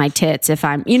look at my tits if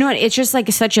I'm, you know what? It's just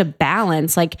like such a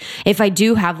balance. Like if I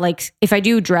do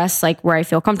dress like where I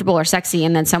feel comfortable or sexy,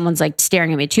 and then someone's like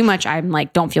staring at me too much, I'm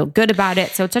like, don't feel good about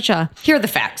it. So it's such a, Here are the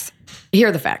facts.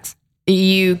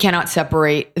 You cannot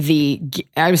separate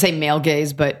I would say male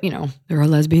gaze, but you know, there are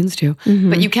lesbians too.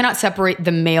 But you cannot separate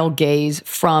the male gaze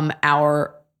from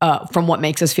from what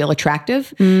makes us feel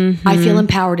attractive. I feel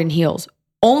empowered in heels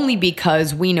only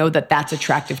because we know that that's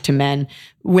attractive to men.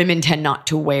 Women tend not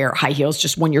to wear high heels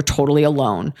just when you're totally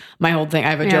alone. My whole thing, I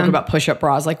have a joke about push-up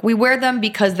bras. Like we wear them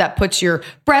because that puts your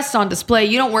breasts on display.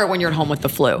 You don't wear it when you're at home with the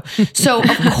flu. So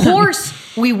of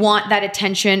course we want that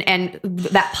attention and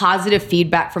that positive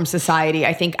feedback from society.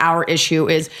 I think our issue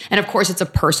is, and of course it's a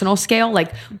personal scale,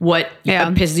 like what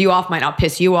pisses you off might not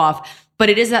piss you off. But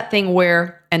it is that thing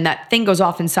where, and that thing goes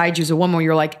off inside you as a woman where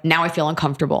you're like, now I feel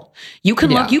uncomfortable. You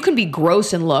can look, you can be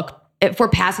gross and look. If we're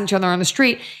passing each other on the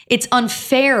street, it's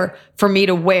unfair for me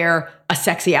to wear a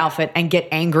sexy outfit and get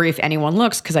angry if anyone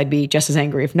looks, because I'd be just as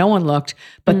angry if no one looked.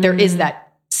 But there is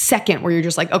that second where you're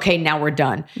just like, okay, now we're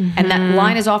done. And that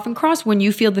line is often crossed when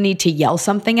you feel the need to yell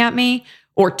something at me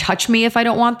or touch me if I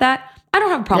don't want that. I don't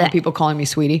have a problem with people calling me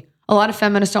sweetie. A lot of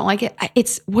feminists don't like it.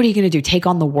 It's, what are you going to do? Take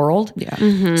on the world?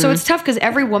 Yeah. So it's tough because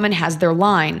every woman has their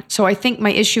line. So I think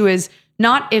my issue is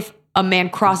not if a man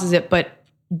crosses it, but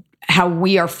how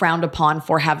we are frowned upon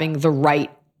for having the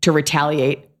right to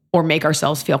retaliate or make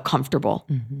ourselves feel comfortable.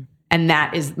 And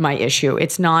that is my issue.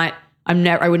 It's not,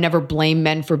 I would never blame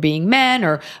men for being men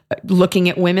or looking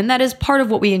at women. That is part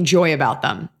of what we enjoy about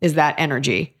them, is that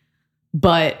energy.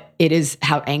 But it is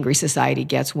how angry society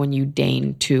gets when you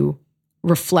deign to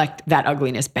reflect that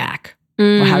ugliness back.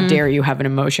 Well, how dare you have an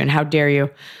emotion? How dare you?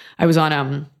 I was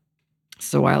on, this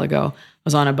is a while ago, I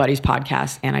was on a buddy's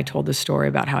podcast and I told this story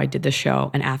about how I did this show.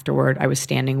 And afterward, I was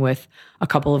standing with a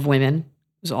couple of women.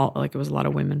 It was a lot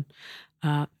of women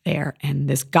there. And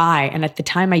this guy, and at the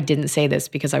time I didn't say this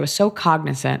because I was so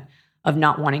cognizant of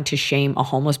not wanting to shame a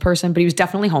homeless person, but he was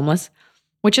definitely homeless,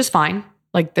 which is fine.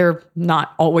 Like they're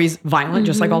not always violent,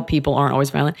 just like all people aren't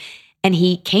always violent. And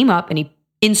he came up and he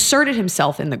inserted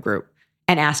himself in the group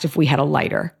and asked if we had a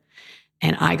lighter.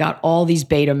 And I got all these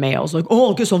beta males like,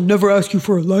 oh, I guess I'll never ask you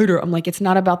for a lighter. I'm like, it's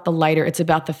not about the lighter. It's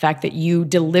about the fact that you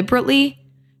deliberately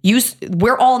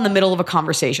we're all in the middle of a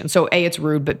conversation. So A, it's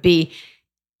rude, but B,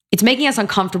 it's making us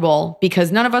uncomfortable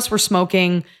because none of us were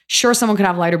smoking. Sure, someone could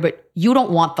have a lighter, but you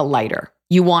don't want the lighter.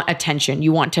 You want attention.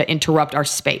 You want to interrupt our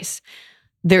space.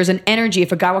 There's an energy.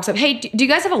 If a guy walks up, hey, do you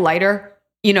guys have a lighter?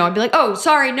 You know, I'd be like, oh,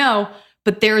 sorry, no.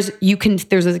 But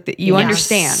you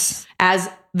understand as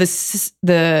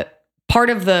the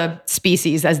part of the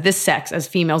species, as this sex, as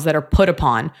females that are put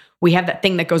upon, we have that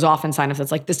thing that goes off inside us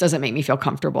that's like, this doesn't make me feel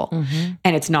comfortable.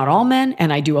 And it's not all men.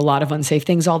 And I do a lot of unsafe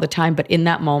things all the time. But in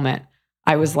that moment,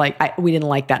 I was like, we didn't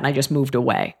like that. And I just moved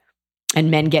away.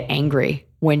 And men get angry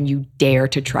when you dare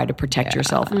to try to protect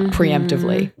yourself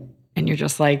preemptively. And you're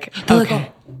just like,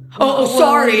 okay.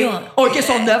 Sorry. Oh, I guess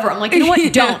I'll never. I'm like, you know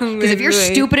what? Don't. Because if you're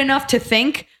stupid enough to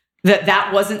think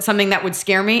that wasn't something that would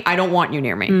scare me, I don't want you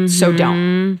near me. So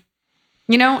don't.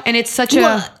 You know? And it's such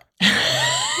a...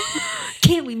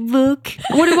 Can't we look?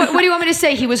 What do you want me to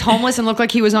say? He was homeless and looked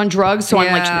like he was on drugs. So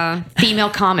I'm like, female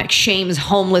comic shames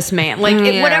homeless man. Like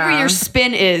whatever your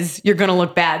spin is, you're going to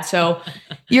look bad. So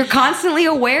you're constantly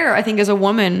aware, I think as a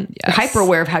woman, hyper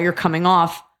aware of how you're coming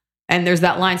off. And there's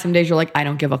that line, some days you're like, I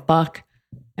don't give a fuck.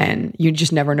 And you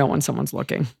just never know when someone's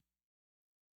looking.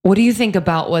 What do you think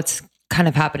about what's kind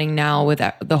of happening now with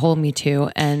the whole Me Too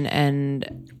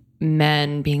and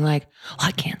men being like, well,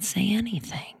 I can't say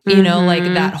anything, you know, like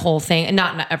that whole thing. And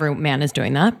not every man is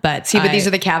doing that, but but these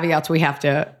are the caveats we have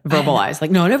to verbalize.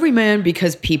 Like, not every man,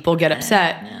 because people get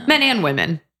upset, men and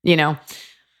women, you know.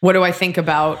 What do I think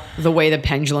about the way the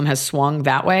pendulum has swung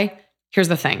that way? Here's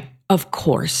the thing. Of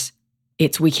course,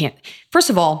 we can't.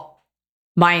 First of all,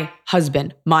 my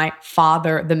husband, my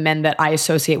father, the men that I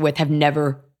associate with have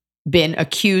never been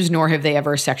accused, nor have they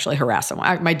ever sexually harassed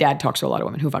someone. My dad talks to a lot of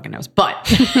women. Who fucking knows? But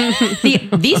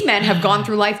these men have gone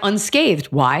through life unscathed.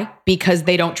 Why? Because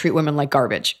they don't treat women like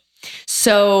garbage.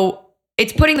 So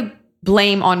it's putting the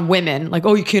blame on women. Like,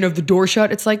 oh, you can't have the door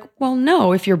shut. It's like, well,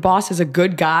 no, if your boss is a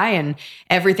good guy and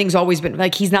everything's always been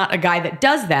like, he's not a guy that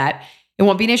does that, it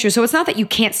won't be an issue. So it's not that you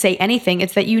can't say anything.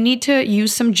 It's that you need to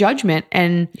use some judgment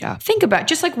and think about it.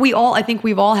 Just like I think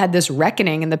we've all had this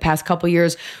reckoning in the past couple of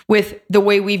years with the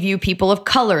way we view people of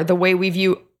color, the way we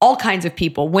view all kinds of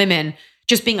people, women,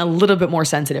 just being a little bit more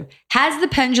sensitive. Has the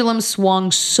pendulum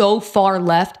swung so far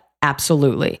left?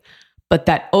 Absolutely. But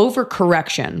that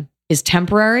overcorrection is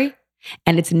temporary,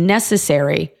 and it's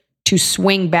necessary to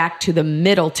swing back to the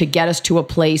middle to get us to a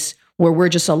place where we're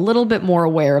just a little bit more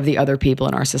aware of the other people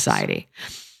in our society.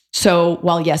 So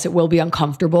while yes, it will be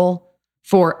uncomfortable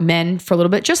for men for a little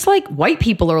bit, just like white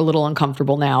people are a little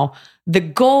uncomfortable now, the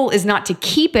goal is not to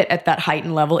keep it at that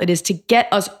heightened level. It is to get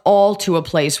us all to a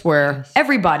place where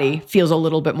everybody feels a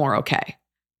little bit more okay.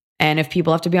 And if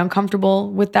people have to be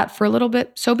uncomfortable with that for a little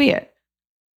bit, so be it.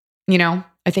 You know,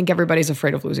 I think everybody's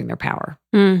afraid of losing their power.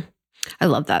 I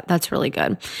love that. That's really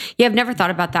good. Yeah, I've never thought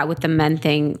about that with the men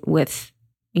thing with,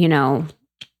 you know,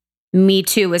 Me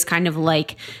Too is kind of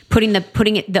like putting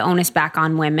the onus back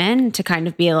on women to kind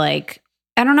of be like,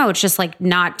 I don't know, it's just like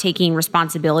not taking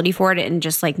responsibility for it and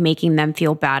just like making them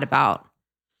feel bad about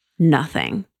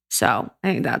nothing. So I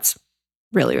think that's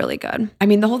really, really good. I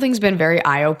mean, the whole thing's been very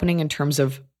eye-opening in terms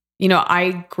of, you know,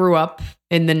 I grew up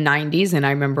in the 90s and I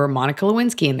remember Monica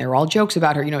Lewinsky and there were all jokes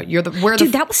about her. You know,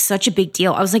 Dude, that was such a big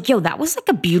deal. I was like, yo, that was like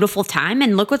a beautiful time.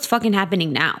 And look what's fucking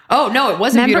happening now. Oh, no, it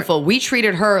wasn't beautiful. We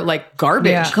treated her like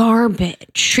garbage. Yeah. Garbage.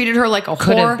 Treated her like a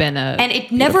Could whore. have been and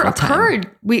it never occurred.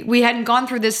 We hadn't gone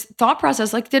through this thought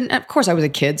process. Like, of course I was a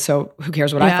kid, so who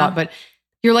cares what I thought. But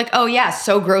you're like, oh yeah,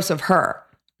 so gross of her.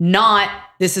 Not,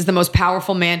 this is the most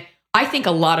powerful man. I think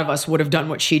a lot of us would have done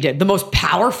what she did. The most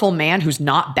powerful man who's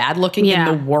not bad looking in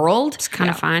the world. It's kind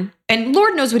of fine. And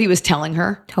Lord knows what he was telling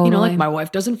her. Totally. You know, like, my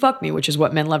wife doesn't fuck me, which is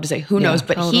what men love to say. Who knows?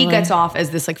 But he gets off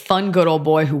as this like fun, good old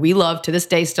boy who we love to this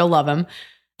day, still love him.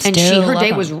 And her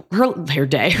life was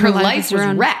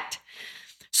wrecked.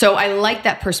 So I like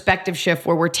that perspective shift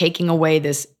where we're taking away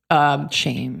this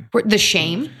shame. The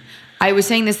shame. I was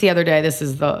saying this the other day. This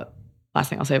is the last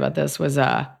thing I'll say about this was,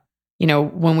 you know,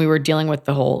 when we were dealing with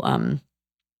the whole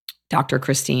Dr.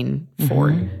 Christine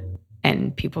Ford,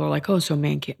 and people are like, oh, so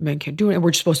men can't do it. And we're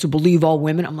just supposed to believe all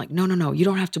women. I'm like, no. You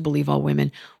don't have to believe all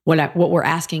women. What we're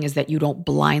asking is that you don't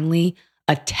blindly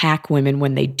attack women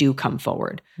when they do come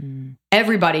forward.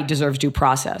 Everybody deserves due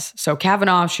process. So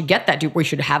Kavanaugh should get that. We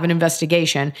should have an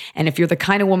investigation. And if you're the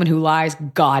kind of woman who lies,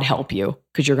 God help you,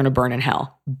 because you're going to burn in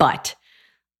hell. But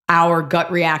our gut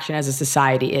reaction as a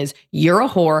society is, you're a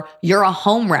whore, you're a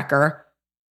home wrecker.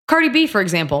 Cardi B, for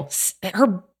example,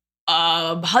 her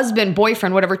husband,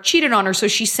 boyfriend, whatever, cheated on her. So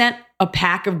she sent a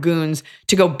pack of goons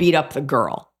to go beat up the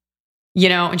girl, you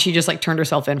know, and she just like turned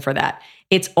herself in for that.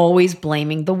 It's always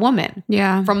blaming the woman.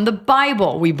 Yeah. From the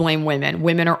Bible, we blame women.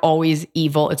 Women are always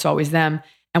evil. It's always them.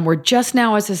 And we're just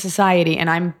now as a society,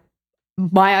 and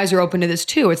my eyes are open to this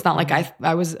too. It's not like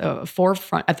I was at the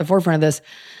forefront of this.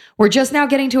 We're just now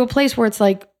getting to a place where it's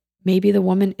like, maybe the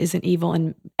woman isn't evil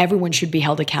and everyone should be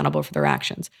held accountable for their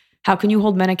actions. How can you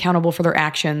hold men accountable for their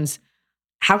actions?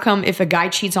 How come if a guy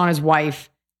cheats on his wife,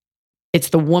 it's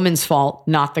the woman's fault,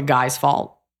 not the guy's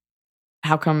fault?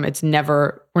 How come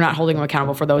we're not holding them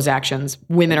accountable for those actions?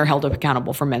 Women are held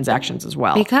accountable for men's actions as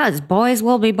well. Because boys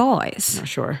will be boys. No,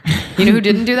 sure. You know who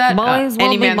didn't do that? Boys will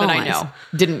any be man boys. that I know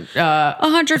didn't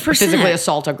 100% physically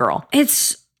assault a girl.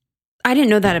 I didn't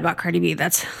know that about Cardi B.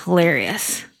 That's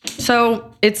hilarious.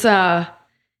 So it's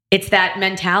that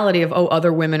mentality of, oh,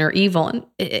 other women are evil. And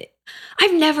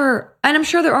I've never, and I'm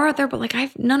sure there are out there, but like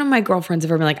none of my girlfriends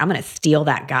have ever been like, I'm going to steal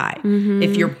that guy.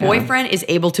 If your boyfriend is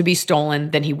able to be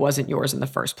stolen, then he wasn't yours in the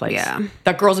first place. Yeah.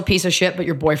 That girl's a piece of shit, but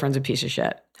your boyfriend's a piece of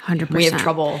shit. 100%. We have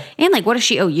trouble. And like, what does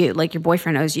she owe you? Like, your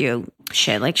boyfriend owes you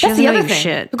shit. Like, she That's doesn't the owe other you thing.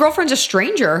 shit. The girlfriend's a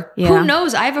stranger. Yeah. Who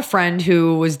knows? I have a friend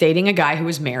who was dating a guy who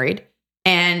was married,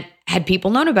 and had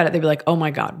people known about it, they'd be like, oh my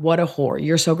God, what a whore.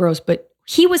 You're so gross. But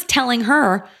he was telling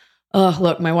her,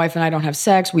 look, my wife and I don't have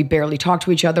sex. We barely talk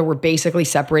to each other. We're basically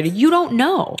separated. You don't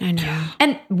know. I know.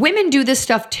 And women do this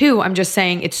stuff too. I'm just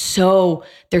saying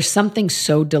there's something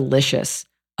so delicious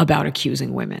about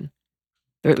accusing women.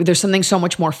 There's something so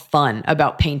much more fun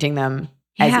about painting them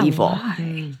as evil.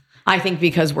 Why? I think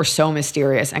because we're so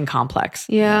mysterious and complex.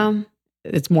 Yeah.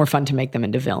 It's more fun to make them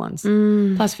into villains.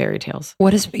 Plus fairy tales.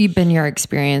 What has been your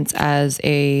experience as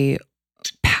a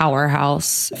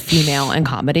powerhouse female in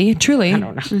comedy? Truly, I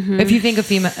don't know. If you think of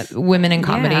women in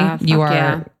comedy, Yeah, you fuck are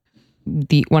yeah.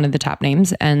 the one of the top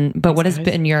names. But what has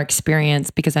been your experience?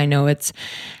 Because I know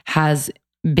has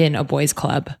been a boys'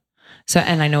 club,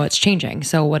 and I know it's changing.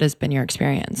 So, what has been your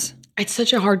experience? It's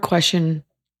such a hard question.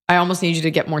 I almost need you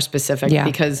to get more specific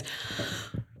because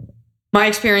my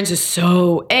experience is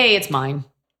so, A, it's mine,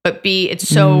 but B, it's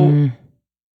so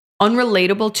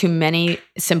unrelatable to many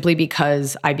simply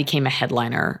because I became a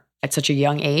headliner at such a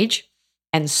young age.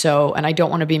 And I don't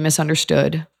want to be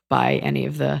misunderstood by any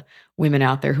of the women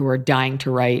out there who are dying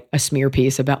to write a smear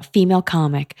piece about female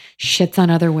comic, shits on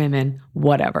other women,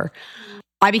 whatever.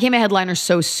 I became a headliner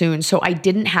so soon, so I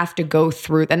didn't have to go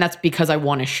through, and that's because I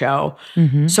won a show.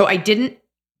 So I didn't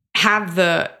have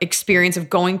the experience of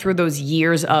going through those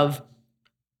years of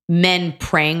men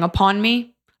preying upon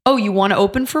me. Oh, you want to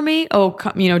open for me? Oh,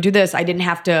 come, do this. I didn't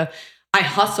have to, I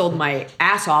hustled my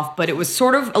ass off, but it was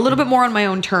sort of a little bit more on my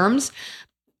own terms.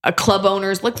 Club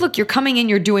owners, like, look, you're coming in,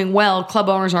 you're doing well. Club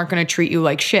owners aren't going to treat you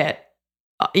like shit.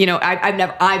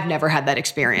 I've never had that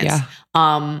experience. Yeah.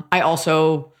 I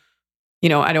also,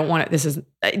 I don't want to,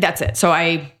 that's it. So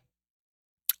I've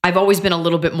always been a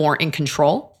little bit more in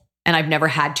control, and I've never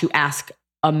had to ask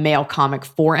a male comic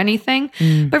for anything.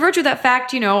 By virtue of that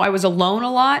fact, I was alone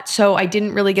a lot, so I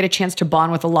didn't really get a chance to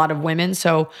bond with a lot of women.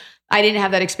 So I didn't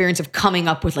have that experience of coming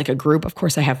up with like a group. Of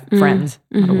course, I have friends.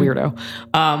 I'm not a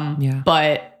weirdo.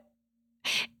 But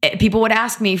people would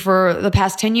ask me for the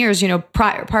past 10 years,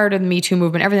 prior to the Me Too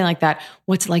movement, everything like that,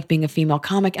 what's it like being a female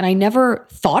comic? And I never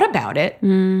thought about it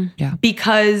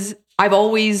because I've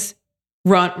always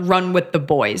run with the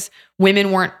boys.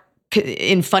 Women weren't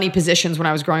in funny positions when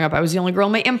I was growing up. I was the only girl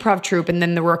in my improv troupe, and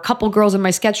then there were a couple girls in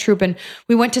my sketch troupe, and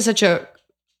we went to such a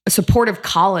supportive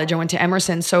college. I went to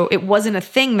Emerson, so it wasn't a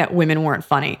thing that women weren't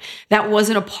funny. That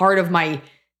wasn't a part of my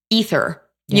ether,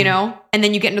 And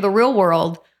then you get into the real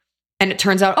world, and it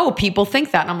turns out, oh, people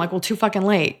think that, and I'm like, well, too fucking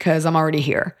late because I'm already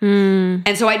here.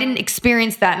 And so I didn't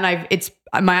experience that,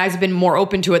 and my eyes have been more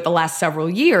open to it the last several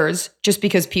years, just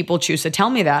because people choose to tell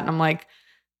me that, and I'm like,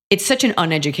 it's such an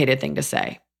uneducated thing to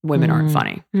say. Women aren't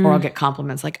funny. Or I'll get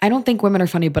compliments like, I don't think women are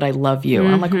funny, but I love you.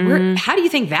 And I'm like, how do you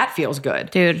think that feels good?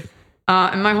 Dude.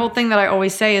 And my whole thing that I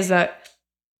always say is that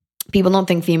people don't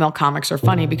think female comics are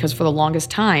funny because for the longest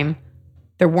time,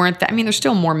 there's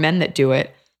still more men that do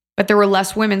it, but there were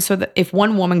less women. So that if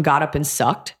one woman got up and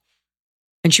sucked,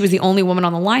 and she was the only woman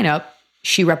on the lineup,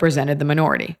 she represented the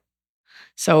minority.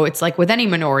 So it's like with any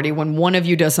minority, when one of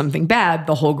you does something bad,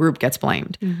 the whole group gets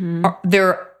blamed.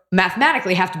 There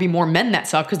mathematically have to be more men that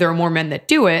suck because there are more men that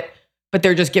do it, but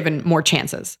they're just given more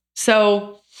chances.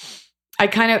 So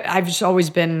I've just always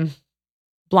been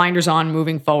blinders on,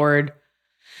 moving forward,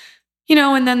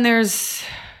 and then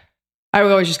I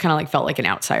always just kind of like felt like an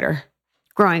outsider.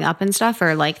 Growing up and stuff,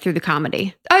 or like through the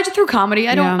comedy? Just through comedy.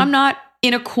 I'm not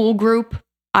in a cool group.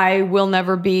 I will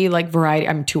never be like Variety.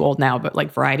 I'm too old now, but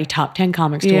like Variety top 10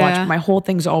 comics to watch. My whole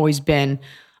thing's always been,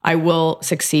 I will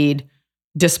succeed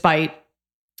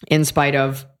in spite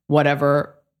of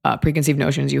whatever preconceived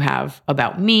notions you have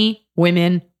about me,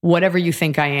 women, whatever you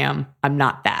think I am. I'm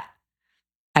not that.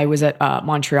 I was at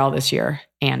Montreal this year,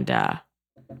 and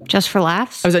Just for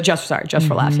Laughs? I was at Just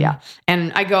for Laughs, yeah.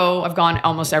 And I've gone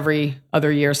almost every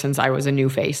other year since I was a new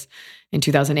face in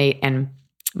 2008. And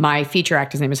my feature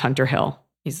act, his name is Hunter Hill.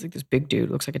 He's like this big dude,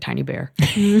 looks like a tiny bear.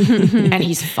 And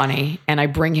he's funny. And I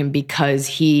bring him because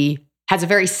he has a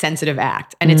very sensitive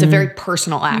act, and it's a very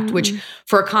personal act, which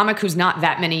for a comic who's not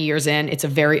that many years in, it's a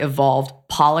very evolved,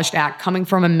 polished act coming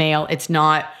from a male. It's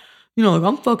not, like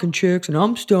I'm fucking chicks and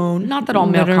I'm stoned. Not that all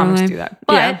male comics do that,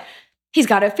 but he's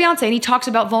got a fiance and he talks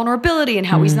about vulnerability and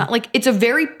how he's not like, it's a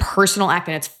very personal act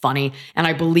and it's funny. And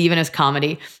I believe in his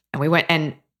comedy. And we went,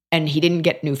 and and he didn't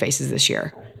get new faces this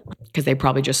year because they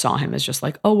probably just saw him as just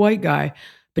like a white guy,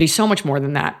 but he's so much more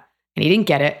than that. And he didn't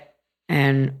get it.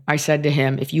 And I said to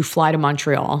him, if you fly to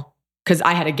Montreal, because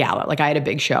I had a gala, like I had a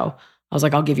big show, I was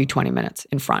like, I'll give you 20 minutes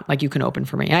in front, like you can open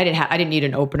for me. And I didn't need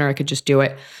an opener, I could just do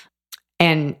it.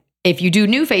 And if you do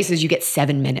new faces, you get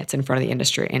 7 minutes in front of the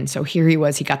industry. And so here he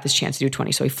was, he got this chance to do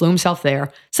 20. So he flew himself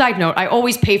there. Side note, I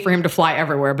always pay for him to fly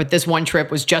everywhere, but this one trip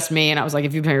was just me. And I was like,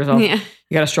 if you pay yourself, you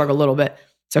got to struggle a little bit.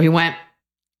 So he went,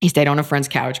 he stayed on a friend's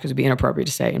couch because it'd be inappropriate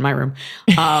to stay in my room.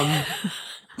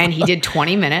 And he did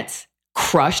 20 minutes,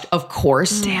 crushed, of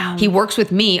course. Damn. He works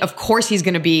with me. Of course, he's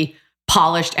going to be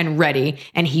polished and ready.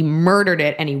 And he murdered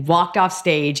it. And he walked off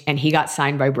stage and he got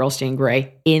signed by Brillstein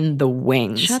Gray in the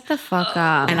wings. Shut the fuck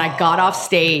up. And I got off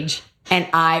stage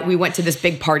and we went to this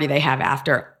big party they have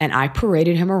after, and I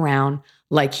paraded him around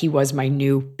like he was my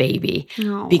new baby.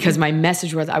 No. Because my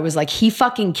message was, I was like, he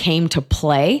fucking came to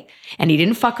play and he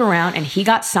didn't fuck around and he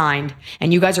got signed.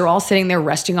 And you guys are all sitting there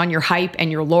resting on your hype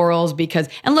and your laurels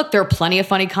and look, there are plenty of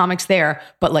funny comics there,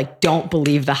 but like, don't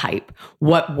believe the hype.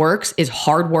 What works is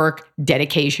hard work,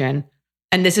 dedication.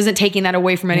 And this isn't taking that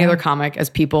away from any other comic, as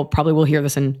people probably will hear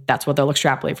this and that's what they'll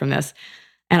extrapolate from this.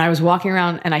 And I was walking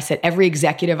around and I said, every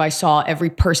executive I saw, every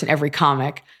person, every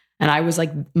comic. And I was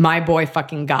like, my boy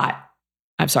fucking got,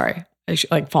 I'm sorry,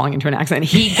 like falling into an accent.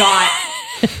 He got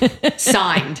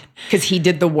signed because he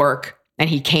did the work and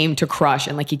he came to crush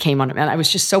and like he came on. And I was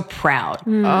just so proud.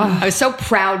 I was so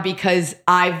proud because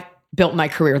I've built my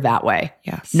career that way.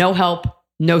 Yes. No help,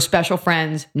 no special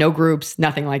friends, no groups,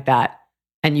 nothing like that.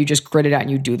 And you just grit it out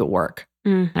and you do the work.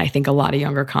 And I think a lot of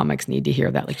younger comics need to hear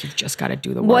that. Like, you've just got to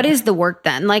do the work. What is the work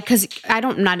then? Like, because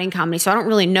I'm not in comedy, so I don't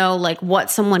really know like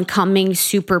what someone coming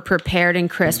super prepared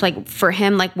and crisp, like for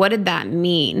him, like what did that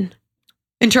mean?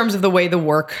 In terms of the way the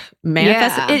work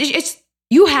manifests, Yeah. it's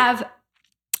you have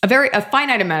a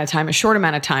finite amount of time, a short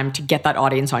amount of time to get that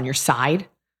audience on your side.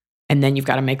 And then you've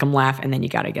got to make them laugh and then you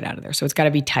got to get out of there. So it's got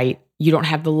to be tight. You don't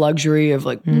have the luxury of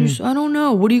like, I don't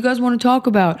know. What do you guys want to talk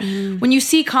about? When you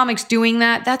see comics doing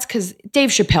that, that's because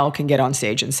Dave Chappelle can get on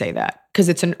stage and say that because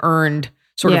it's an earned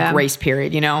sort of grace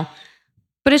period, you know?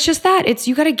 But it's just that.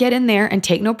 You got to get in there and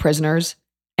take no prisoners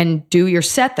and do your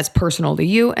set that's personal to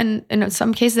you. And in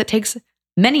some cases, it takes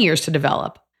many years to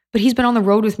develop. But he's been on the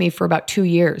road with me for about 2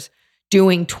 years,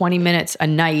 doing 20 minutes a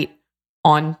night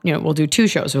on, we'll do 2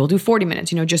 shows, or we'll do 40 minutes,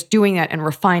 just doing that and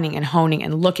refining and honing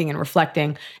and looking and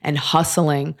reflecting and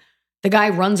hustling. The guy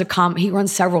runs he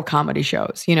runs several comedy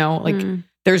shows,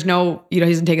 there's no, he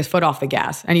doesn't take his foot off the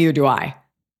gas, and neither do I.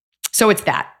 So it's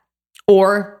that.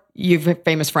 Or you've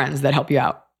famous friends that help you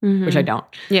out, which I don't.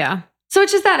 Yeah. So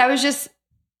it's just that.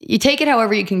 You take it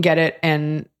however you can get it.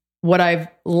 And what I've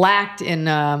lacked in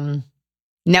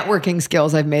networking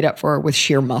skills, I've made up for with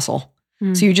sheer muscle.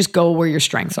 So you just go where your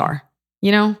strengths are.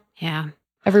 Yeah.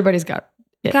 Everybody's got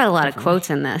You got a lot of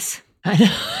quotes in this. I know.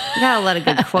 You got a lot of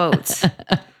good quotes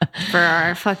for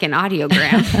our fucking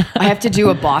audiogram. I have to do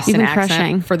a Boston You've been accent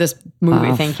crushing. for this movie.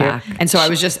 Oh, Thank fuck. you. And so I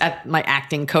was just at my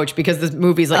acting coach because this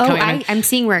movie's like coming in. I'm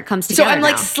seeing where it comes So together. I'm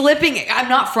like now. slipping. I'm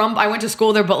not from, I went to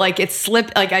school there, but like it's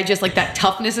slipped. Like I just like that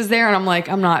toughness is there. And I'm like,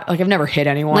 I'm not, like I've never hit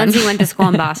anyone. Lindsay went to school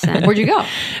in Boston. Where'd you go?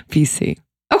 PC.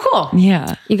 Oh, cool.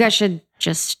 Yeah. You guys should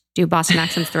just do Boston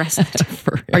accents the rest of the time.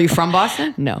 For real. Are you from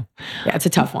Boston? No. Yeah, it's a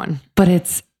tough one. But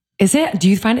do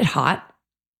you find it hot?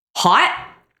 Hot?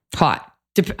 Hot.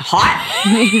 Hot?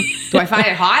 Do I find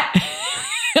it hot?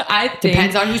 I think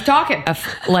Depends on who's talking.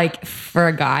 like for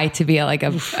a guy to be like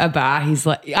a bah, he's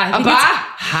like, I think bah?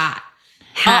 it's hot.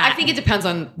 I think it depends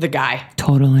on the guy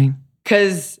Totally.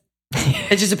 because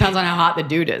it just depends on how hot the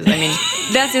dude is. I mean,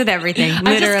 That's with everything. just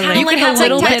Literally. kinda You like could have a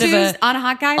little like bit of tattoos on a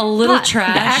hot guy. a little hot.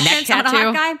 trash. The accents Neck on a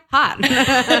hot tattoo.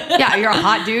 guy. Hot. yeah, you're a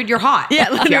hot dude. You're hot. Yeah, If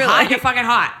you're literally. hot. You're fucking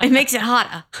hot. It makes it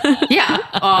hotter. Yeah.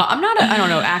 I'm not. I don't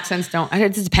know. Accents don't.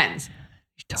 It just depends.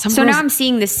 Some So girls- now I'm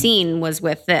seeing the scene was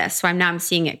with this. So I'm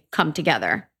seeing it come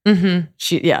together.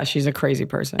 she's a crazy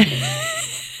person.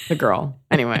 The girl.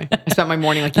 Anyway, I spent my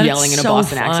morning like That's yelling in a so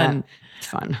Boston fun. accent. It's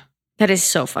fun. That is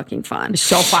so fucking fun. It's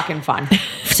so fucking fun.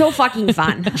 So fucking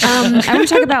fun. I want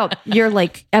to talk about your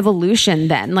like evolution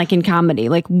then, like in comedy.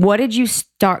 Like what did you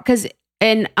start? So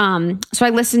I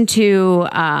listened to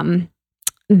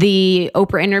the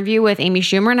Oprah interview with Amy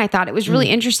Schumer, and I thought it was really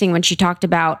interesting when she talked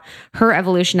about her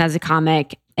evolution as a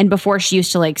comic. And before she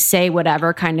used to like say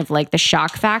whatever, kind of like the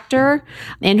shock factor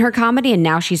in her comedy. And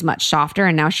now she's much softer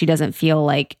and now she doesn't feel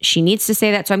like she needs to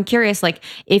say that. So I'm curious, like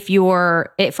if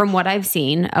from what I've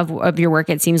seen of your work,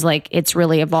 it seems like it's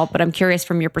really evolved, but I'm curious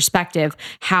from your perspective,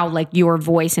 how like your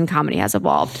voice in comedy has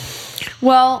evolved.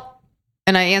 Well,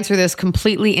 and I answer this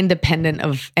completely independent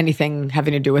of anything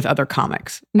having to do with other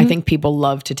comics. I think people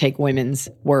love to take women's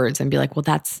words and be like,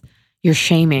 well, you're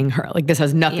shaming her. Like this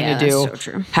has nothing to do. That's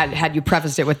so true. Had you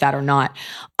prefaced it with that or not.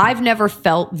 I've never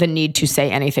felt the need to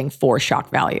say anything for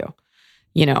shock value.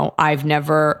 You know, I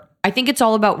think it's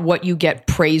all about what you get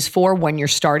praise for when you're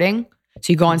starting.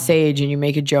 So you go on stage and you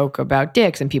make a joke about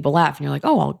dicks and people laugh and you're like,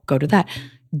 oh, I'll go to that.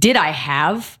 Did I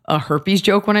have a herpes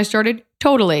joke when I started?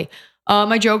 Totally.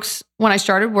 My jokes when I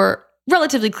started were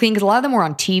relatively clean because a lot of them were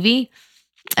on TV.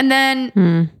 And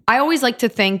then I always like to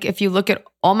think, if you look at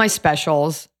all my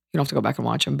specials, you don't have to go back and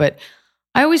watch them, but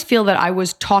I always feel that I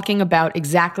was talking about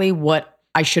exactly what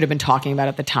I should have been talking about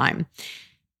at the time.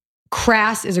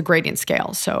 Crass is a gradient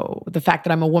scale. So the fact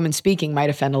that I'm a woman speaking might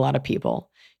offend a lot of people.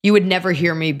 You would never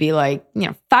hear me be like, you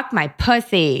know, fuck my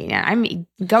pussy.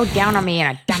 Go down on me in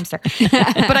a dumpster.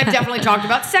 But I've definitely talked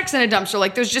about sex in a dumpster.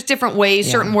 Like there's just different ways,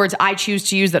 certain words I choose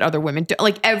to use that other women do.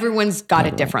 Like everyone's got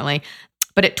it differently.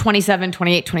 But at 27,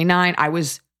 28, 29,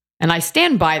 and I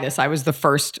stand by this, I was the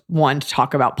first one to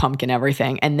talk about pumpkin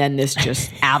everything. And then this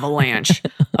just avalanche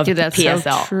of that's PSL.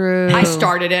 so true. I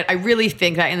started it. I really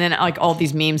think that. And then like all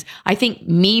these memes, I think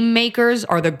meme makers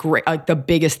are the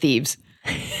biggest thieves.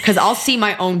 Because I'll see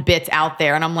my own bits out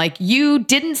there and I'm like, you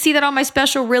didn't see that on my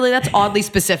special? Really? That's oddly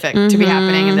specific to be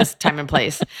happening in this time and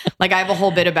place. Like I have a whole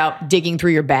bit about digging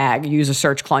through your bag. You use a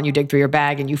search claw and you dig through your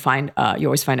bag and you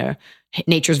always find a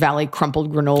Nature's Valley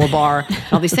crumpled granola bar and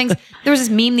all these things. There was this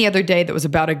meme the other day that was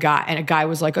about a guy and a guy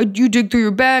was like, oh, you dig through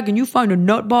your bag and you find a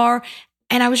nut bar.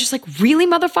 And I was just like, really,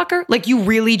 motherfucker? Like you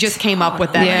really just came up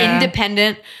with that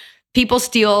independent. People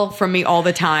steal from me all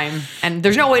the time and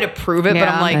there's no way to prove it, but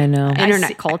I'm like, I know.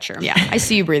 Internet culture. Yeah, I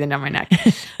see you breathing down my neck.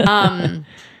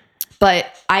 But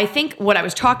I think what I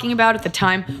was talking about at the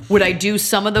time, would I do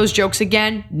some of those jokes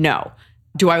again? No.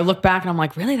 Do I look back and I'm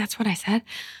like, really? That's what I said?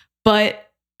 But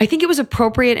I think it was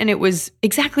appropriate and it was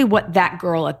exactly what that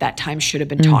girl at that time should have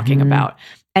been talking about.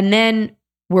 And then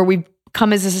where we've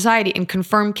come as a society in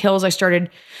Confirmed Kills, I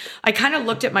kind of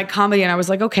looked at my comedy and I was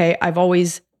like, okay, I've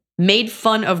always made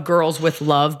fun of girls with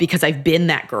love because I've been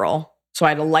that girl. So I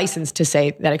had a license to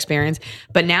say that experience.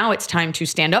 But now it's time to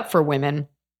stand up for women,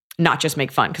 not just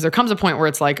make fun. Because there comes a point where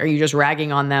it's like, are you just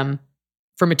ragging on them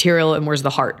for material and where's the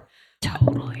heart?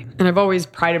 Totally. And I've always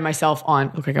prided myself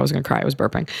on, look like I was going to cry, I was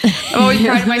burping. I've always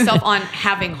prided myself on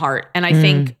having heart. And I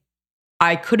think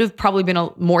I could have probably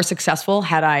been more successful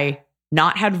had I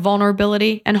not had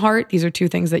vulnerability and heart. These are two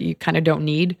things that you kind of don't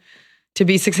need to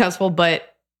be successful.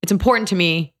 But it's important to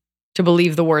me to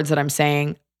believe the words that I'm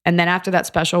saying. And then after that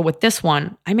special with this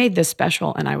one, I made this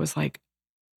special and I was like,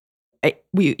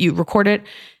 you record it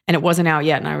and it wasn't out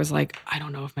yet. And I was like, I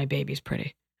don't know if my baby's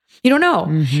pretty. You don't know.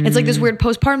 It's like this weird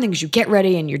postpartum thing because you get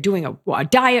ready and you're doing a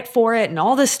diet for it and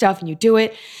all this stuff and you do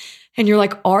it. And you're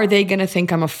like, are they going to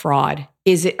think I'm a fraud?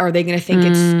 Are they going to think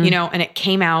it's, and it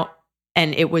came out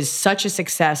and it was such a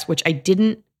success, which I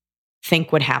didn't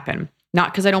think would happen.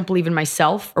 Not because I don't believe in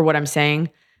myself or what I'm saying.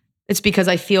 It's because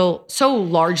I feel so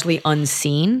largely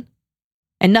unseen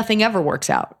and nothing ever works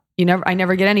out. I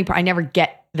never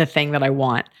get the thing that I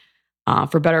want,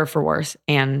 for better or for worse.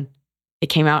 And it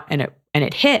came out and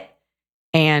it hit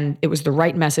and it was the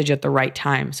right message at the right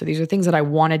time. So these are things that I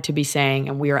wanted to be saying.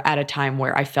 And we are at a time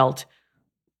where I felt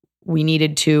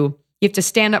you have to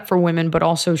stand up for women, but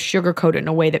also sugarcoat it in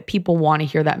a way that people want to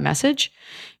hear that message.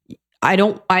 I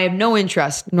have no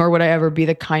interest, nor would I ever be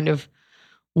the kind of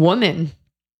woman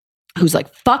who's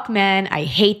like, fuck men, I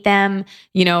hate them,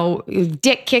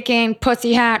 dick kicking,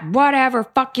 pussy hat, whatever,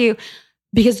 fuck you.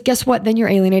 Because guess what? Then you're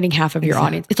alienating half of your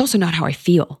audience. It's also not how I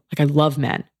feel. Like I love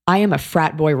men. I am a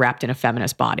frat boy wrapped in a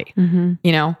feminist body, And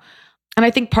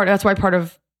I think that's why part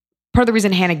of the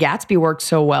reason Hannah Gatsby worked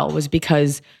so well was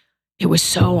because it was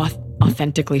so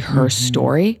authentically her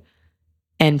story.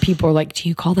 And people are like, do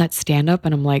you call that stand-up?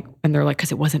 And I'm like, and they're like,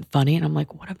 because it wasn't funny. And I'm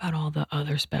like, what about all the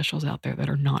other specials out there that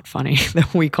are not funny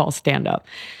that we call stand-up?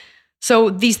 So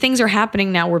these things are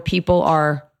happening now where people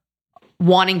are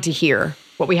wanting to hear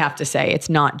what we have to say. It's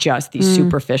not just these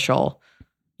superficial,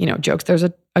 jokes. There's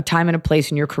a time and a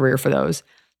place in your career for those.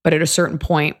 But at a certain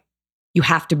point, you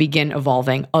have to begin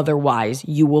evolving. Otherwise,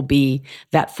 you will be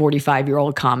that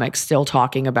 45-year-old comic still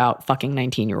talking about fucking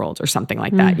 19-year-olds or something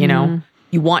like that,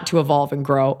 You want to evolve and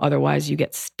grow. Otherwise, you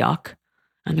get stuck.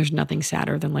 And there's nothing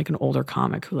sadder than like an older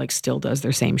comic who like still does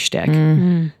their same shtick.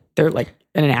 They're like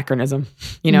an anachronism,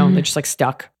 they're just like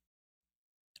stuck.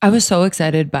 I was so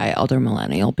excited by Elder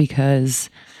Millennial because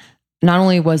not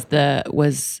only was the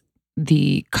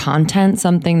the content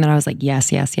something that I was like,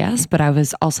 yes, yes, yes. But I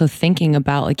was also thinking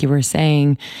about, like you were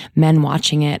saying, men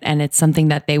watching it, and it's something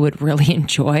that they would really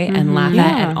enjoy and laugh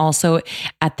at. And also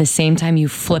at the same time, you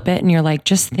flip it and you're like,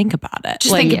 just think about it.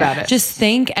 Just think about it. Just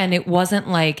think. And it wasn't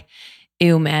like,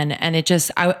 ew, men. And it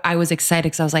just, I was excited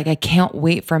because I was like, I can't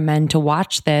wait for men to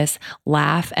watch this,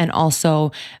 laugh. And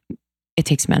also it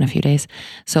takes men a few days.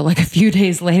 So like a few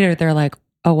days later, they're like,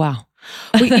 oh, wow.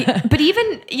 But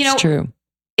even, you know, It's true.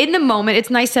 In the moment, it's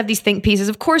nice to have these think pieces.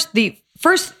 Of course, the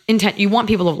first intent, you want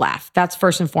people to laugh. That's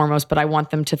first and foremost, but I want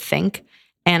them to think.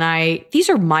 And these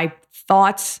are my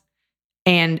thoughts.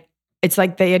 And it's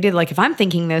like the idea, like if I'm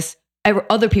thinking this,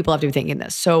 other people have to be thinking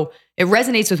this. So it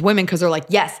resonates with women because they're like,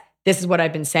 yes, this is what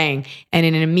I've been saying. And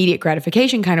in an immediate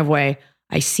gratification kind of way,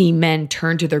 I see men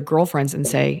turn to their girlfriends and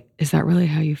say, is that really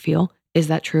how you feel? Is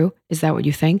that true? Is that what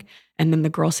you think? And then the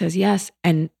girl says yes.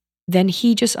 And then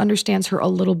he just understands her a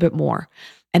little bit more.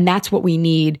 And that's what we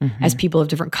need as people of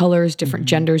different colors, different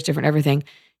genders, different everything.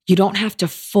 You don't have to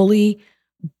fully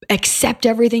accept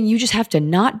everything. You just have to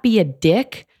not be a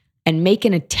dick and make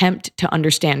an attempt to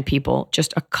understand people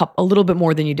just a little bit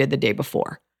more than you did the day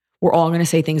before. We're all going to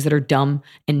say things that are dumb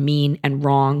and mean and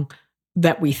wrong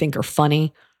that we think are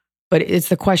funny. But it's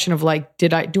the question of like,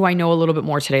 do I know a little bit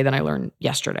more today than I learned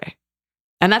yesterday?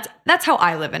 And that's how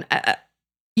I live. And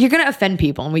you're going to offend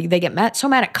people. And they get so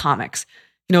mad at comics.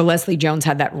 You know, Leslie Jones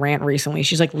had that rant recently.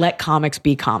 She's like, let comics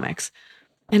be comics.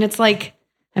 And it's like,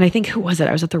 and I think, who was it?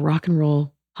 I was at the Rock and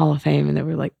Roll Hall of Fame and they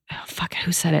were like, oh, fuck,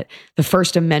 who said it? The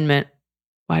First Amendment.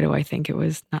 Why do I think it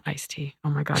was not Ice-T? Oh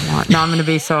my God. Now I'm going to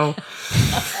be so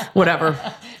whatever. Come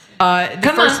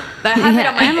on. I have it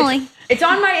on my, Emily. It's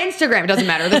on my Instagram. It doesn't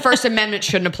matter. The First Amendment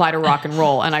shouldn't apply to rock and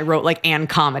roll. And I wrote like, and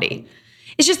comedy.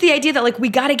 It's just the idea that like, we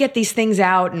got to get these things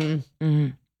out. And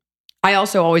I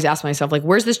also always ask myself, like,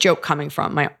 where's this joke coming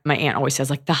from? My aunt always says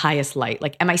like the highest light.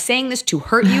 Like, am I saying this to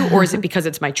hurt you or is it because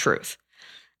it's my truth?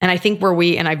 And I think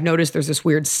and I've noticed there's this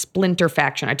weird splinter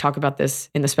faction. I talk about this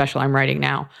in the special I'm writing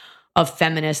now of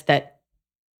feminists, that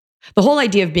the whole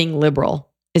idea of being liberal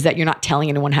is that you're not telling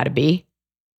anyone how to be.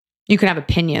 You can have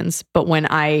opinions, but when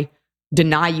I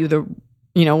deny you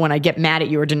when I get mad at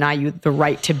you or deny you the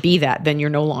right to be that, then you're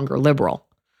no longer liberal.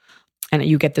 And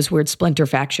you get this weird splinter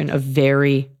faction of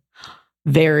very,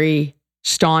 very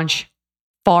staunch,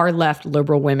 far left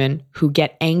liberal women who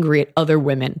get angry at other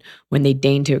women when they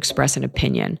deign to express an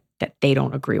opinion that they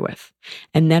don't agree with.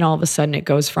 And then all of a sudden it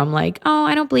goes from like, oh,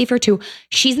 I don't believe her to,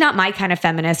 she's not my kind of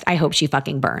feminist. I hope she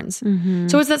fucking burns.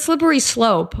 So it's that slippery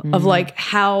slope of like,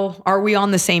 how are we on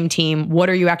the same team? What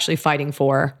are you actually fighting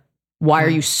for? Why are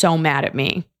you so mad at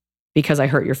me? Because I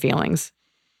hurt your feelings.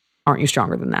 Aren't you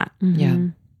stronger than that? Yeah.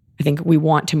 I think we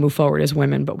want to move forward as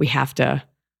women, but we have to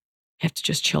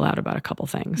just chill out about a couple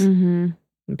things. And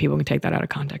people can take that out of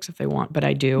context if they want, but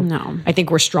I do. No. I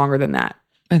think we're stronger than that.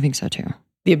 I think so too.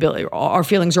 The ability, our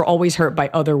feelings are always hurt by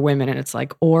other women, and it's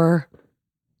like, or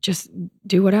just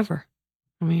do whatever.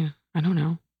 I mean, I don't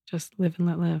know. Just live and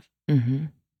let live.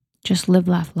 Just live,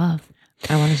 laugh, love.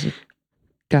 I wanted to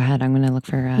go ahead. I'm going to look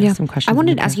for some questions. I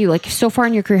wanted to ask you, like, so far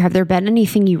in your career, have there been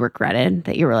anything you regretted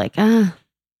that you were like,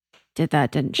 shouldn't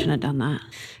have done that?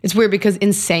 It's weird because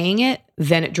in saying it,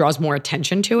 then it draws more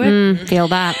attention to it. Feel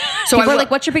that. So people are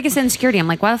like, what's your biggest insecurity? I'm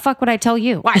like, why the fuck would I tell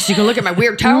you? Why? So you can look at my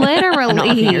weird toe? Literally. I'm not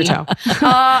looking at your toe.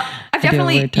 I've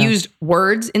definitely used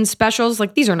words in specials.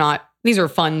 Like these are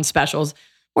fun specials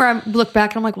where I look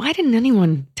back and I'm like, why didn't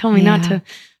anyone tell me not to?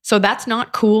 So that's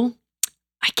not cool.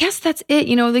 I guess that's it.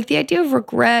 You know, like the idea of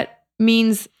regret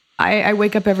means I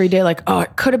wake up every day like, oh,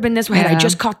 it could have been this way. Had I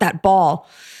just caught that ball.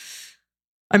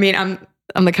 I mean,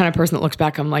 I'm the kind of person that looks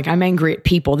back, I'm like, I'm angry at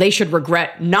people. They should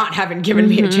regret not having given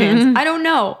me a chance. I don't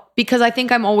know, because I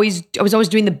think I was always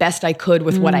doing the best I could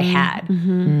with what I had.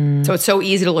 So it's so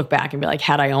easy to look back and be like,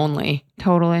 had I only.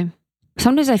 Totally.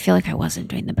 Sometimes I feel like I wasn't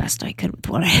doing the best I could with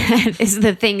what I had is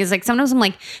the thing. Is like, sometimes I'm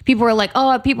like, people are like,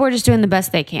 oh, people are just doing the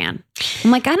best they can.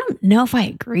 I'm like, I don't know if I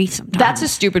agree sometimes. That's a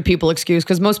stupid people excuse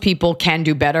because most people can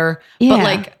do better. Yeah. But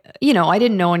like, you know, I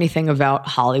didn't know anything about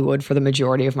Hollywood for the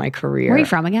majority of my career. Where are you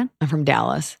from again? I'm from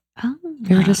Dallas. Oh,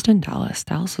 We were just in Dallas.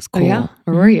 Dallas was cool. Oh, yeah?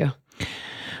 Where were you?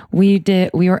 We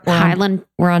were Highland.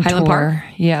 We're on Highland tour. Park?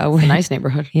 Yeah. It's a nice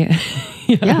neighborhood. Yeah.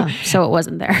 Yeah. So it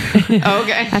wasn't there.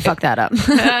 Okay. I fucked that up.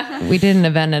 We did an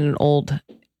event in an old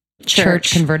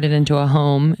church converted into a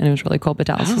home, and it was really cool. But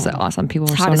Dallas was awesome. People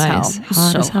were so nice.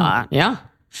 Hot as hell. Yeah.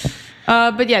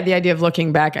 But yeah, the idea of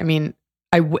looking back, I mean,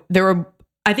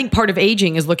 I think part of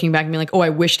aging is looking back and being like, oh, I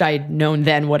wished I had known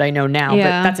then what I know now, but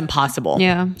that's impossible.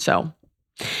 Yeah. So.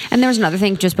 And there was another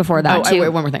thing just before that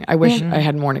too. One more thing. I wish I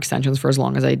had worn extensions for as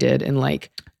long as I did. And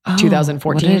like,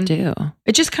 2014. What did it do?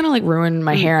 It just kind of like ruined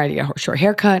my hair. I had to get a short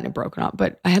haircut and it broken up,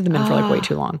 but I had them in for like way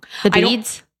too long. The I don't-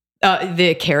 beads?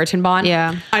 The keratin bond.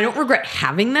 Yeah. I don't regret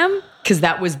having them because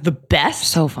that was the best,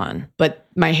 So fun. but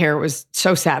my hair was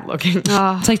so sad looking.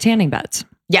 Oh, It's like tanning beds.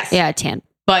 Yes. yeah, tan.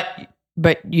 But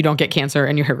you don't get cancer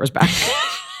and your hair grows back.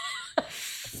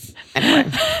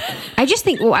 Anyway. I just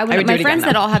think, would do my it friends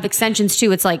again, that all have extensions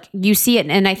too, it's like you see it,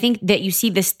 and I think that you see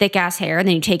this thick ass hair, and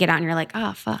then you take it out, and you're like,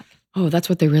 oh, fuck. Oh, that's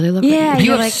what they really look Yeah, like. You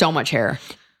you're have like- so much hair.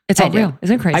 It's all real.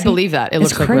 Isn't it crazy? I believe that. It It's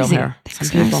looks like real crazy. hair.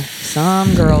 Thanks, Some people. guys.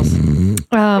 Some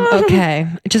girls. Okay.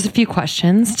 Just a few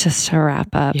questions just to wrap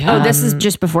up. Yeah. Oh, this is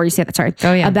just before you say that. Sorry.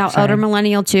 Oh, yeah. About Sorry. Elder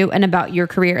Millennial too, and about your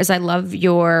career. Is I love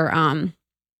your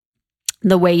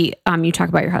the way you talk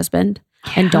about your husband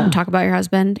and don't talk about your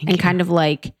husband, and kind of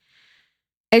like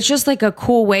it's just like a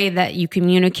cool way that you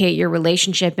communicate your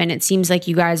relationship, and it seems like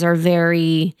you guys are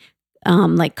very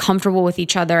like comfortable with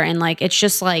each other, and like it's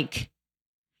just like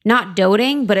not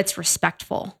doting, but it's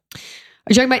respectful. Are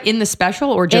you talking about in the special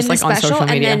or just In like the on social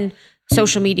media? and then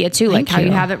social media too, like Thank how you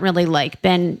you. haven't really like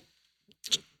been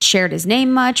shared his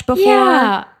name much before.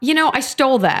 Yeah. You know, I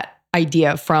stole that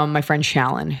idea from my friend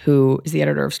Shallon, who is the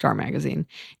editor of Star Magazine.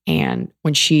 And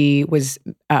when she was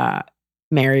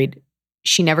married,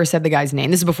 she never said the guy's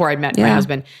name. This is before I'd met my Yeah.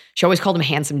 husband. She always called him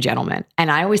handsome gentleman. And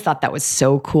I always thought that was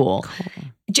so cool.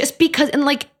 Just because, and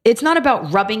like, it's not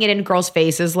about rubbing it in girls'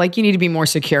 faces. Like, you need to be more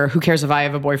secure. Who cares if I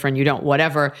have a boyfriend? You don't,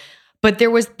 whatever. But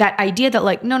there was that idea that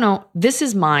like, no, this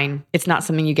is mine. It's not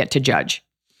something you get to judge.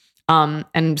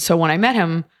 And so when I met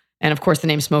him, and of course the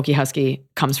name Smokey Husky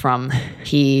comes from,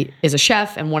 he is a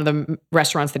chef, and one of the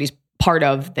restaurants that he's part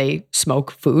of, they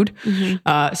smoke food.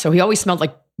 So he always smelled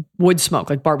like wood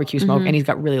smoke, like barbecue smoke, and he's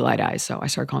got really light eyes. So I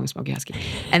started calling him Smokey Husky.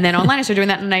 And then online I started doing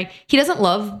that, and he doesn't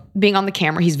love being on the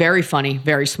camera. He's very funny,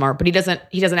 very smart, but he doesn't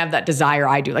have that desire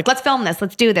I do. Like, let's film this,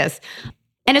 let's do this.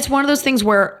 And it's one of those things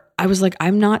where I was like,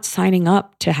 I'm not signing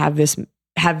up to have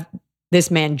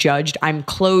this man judged. I'm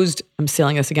closed. I'm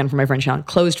stealing this again from my friend Sean.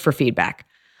 Closed for feedback.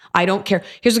 I don't care.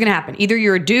 Here's what's going to happen. Either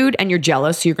you're a dude and you're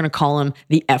jealous, so you're going to call him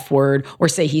the F word or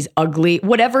say he's ugly.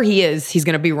 Whatever he is, he's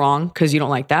going to be wrong because you don't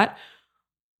like that.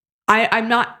 I'm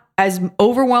not as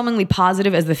overwhelmingly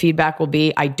positive as the feedback will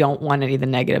be. I don't want any of the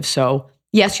negative. So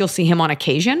yes, you'll see him on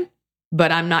occasion,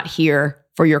 but I'm not here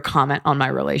for your comment on my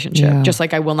relationship. Yeah. Just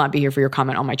like I will not be here for your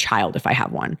comment on my child if I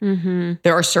have one.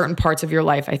 There are certain parts of your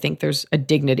life, I think there's a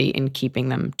dignity in keeping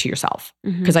them to yourself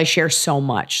because I share so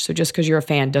much. So just because you're a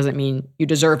fan doesn't mean you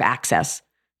deserve access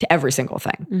to every single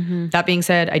thing. That being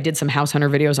said, I did some House Hunter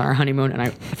videos on our honeymoon, and I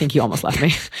think he almost left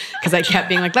me because I kept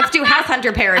being like, let's do House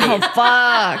Hunter parodies. Oh,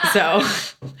 fuck.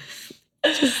 So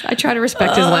I try to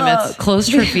respect his limits.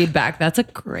 Closed for feedback. That's a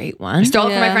great one. Stole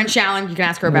it from my friend Shallon. You can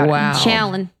ask her about Wow. it.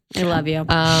 Shallon, I love you.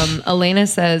 Elena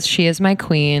says, she is my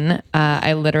queen.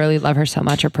 I literally love her so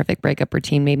much. Her perfect breakup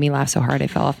routine made me laugh so hard I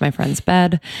fell off my friend's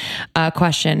bed.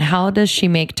 Question, how does she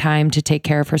make time to take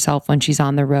care of herself when she's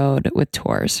on the road with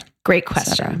tours? Great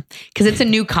question. Because it's a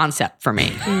new concept for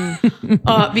me.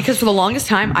 Because for the longest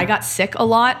time, I got sick a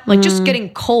lot. Like just getting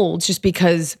colds just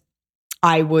because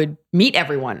I would meet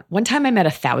everyone. One time I met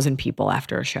 1,000 people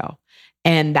after a show.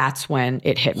 And that's when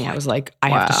it hit me. I was like, I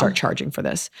have to start charging for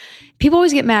this. People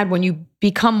always get mad when you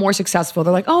become more successful.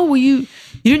 They're like, oh, well, you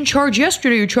didn't charge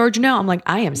yesterday, you charge now. I'm like,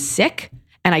 I am sick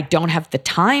and I don't have the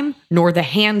time nor the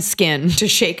hand skin to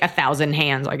shake 1,000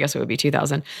 hands. I guess it would be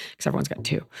 2,000 because everyone's got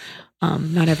two.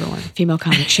 Not everyone. Female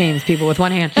comic shames people with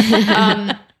one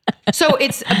hand. So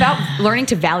it's about learning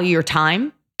to value your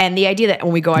time. And the idea that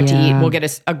when we go out to eat, we'll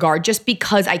get a guard just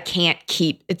because I can't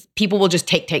keep it. People will just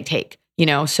take. You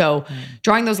know, so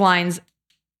drawing those lines,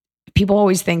 people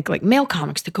always think like male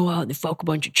comics, they go out, they fuck a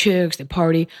bunch of chicks, they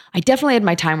party. I definitely had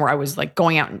my time where I was like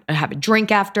going out and have a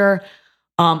drink after.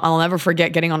 I'll never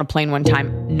forget getting on a plane one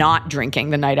time, not drinking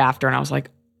the night after. And I was like,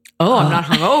 oh, I'm not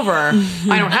hungover.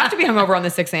 I don't have to be hungover on the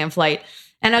 6 a.m. flight.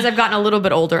 And as I've gotten a little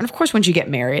bit older, and of course, once you get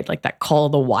married, like that call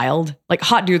of the wild, like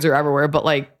hot dudes are everywhere. But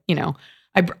like, you know,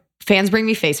 fans bring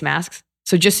me face masks.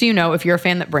 So just so you know, if you're a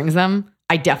fan that brings them,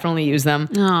 I definitely use them.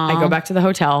 I go back to the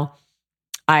hotel.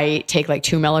 I take like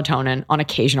 2 melatonin. On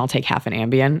occasion, I'll take half an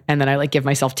Ambien. And then I like give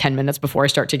myself 10 minutes before I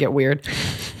start to get weird.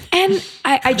 And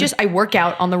I work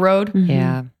out on the road.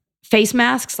 Yeah. Face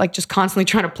masks, like just constantly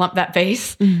trying to plump that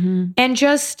face. And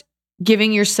just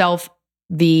giving yourself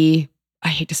I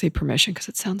hate to say permission because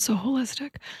it sounds so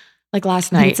holistic. Like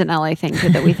last night. It's an LA thing too,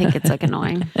 that we think it's like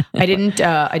annoying. I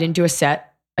didn't do a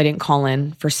set. I didn't call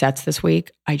in for sets this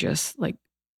week. I just like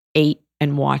ate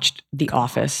and watched The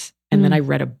Office. And then I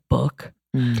read a book.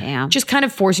 Damn. Just kind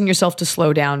of forcing yourself to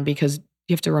slow down because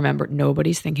you have to remember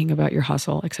nobody's thinking about your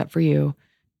hustle except for you.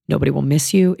 Nobody will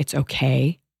miss you. It's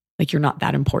okay. Like, you're not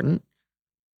that important.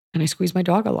 And I squeeze my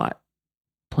dog a lot.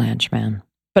 Blanche, man.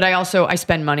 But I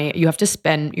spend money. You have to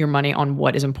spend your money on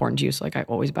what is important to you. So like, I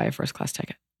always buy a first class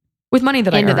ticket with money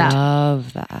that I Into earned. that.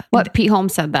 Love that. What Pete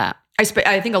Holmes said that.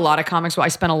 I think a lot of comics, I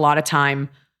spend a lot of time.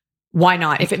 Why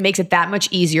not? If it makes it that much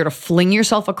easier to fling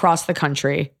yourself across the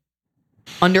country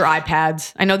under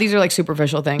iPads. I know these are like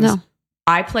superficial things. No.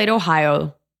 I played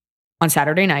Ohio on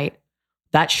Saturday night.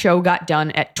 That show got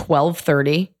done at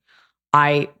 12:30.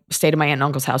 I stayed at my aunt and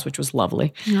uncle's house, which was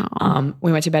lovely. No.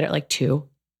 We went to bed at like 2.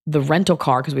 The rental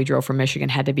car, because we drove from Michigan,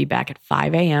 had to be back at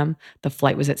 5 a.m. The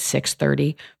flight was at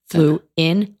 6:30. Flew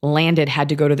in, landed, had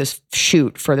to go to this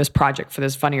shoot for this project, for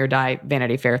this Funny or Die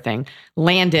Vanity Fair thing.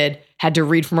 Landed, had to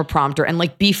read from a prompter and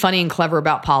like be funny and clever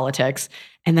about politics.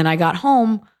 And then I got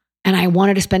home and I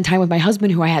wanted to spend time with my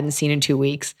husband, who I hadn't seen in 2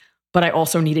 weeks, but I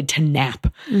also needed to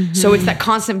nap. Mm-hmm. So it's that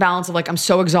constant balance of like, I'm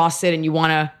so exhausted and you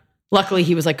want to, luckily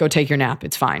he was like, go take your nap.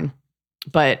 It's fine.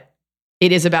 But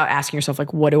it is about asking yourself,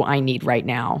 like, what do I need right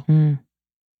now?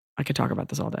 I could talk about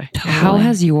this all day. How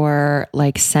has your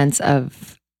like sense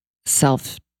of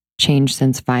self changed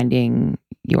since finding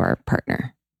your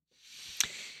partner?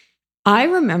 I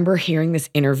remember hearing this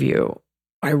interview.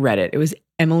 I read it. It was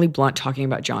Emily Blunt talking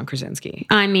about John Krasinski.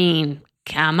 I mean,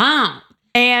 come on.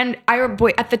 And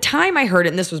at the time I heard it,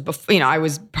 and this was before, I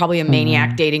was probably a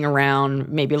maniac dating around,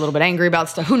 maybe a little bit angry about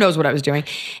stuff. Who knows what I was doing?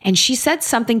 And she said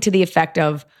something to the effect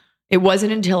of, it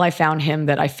wasn't until I found him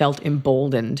that I felt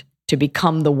emboldened to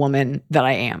become the woman that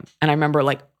I am. And I remember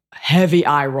like heavy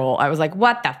eye roll. I was like,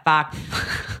 what the fuck?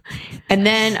 And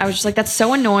then I was just like, that's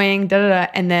so annoying. Da, da, da.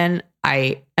 And then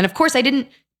and of course I didn't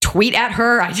tweet at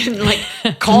her. I didn't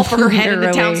like call for her head in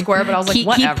the town square, but I was like,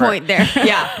 whatever. Key point there.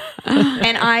 Yeah.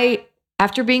 And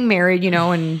after being married,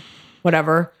 and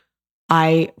whatever,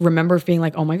 I remember being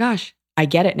like, oh my gosh, I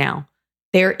get it now.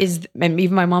 And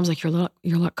even my mom's like, you're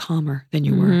a lot calmer than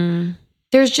you were.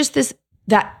 There's just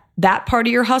that part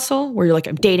of your hustle where you're like,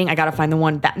 I'm dating, I got to find the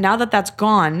one. Now that's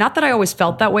gone, not that I always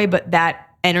felt that way, but that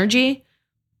energy,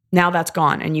 now that's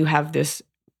gone. And you have this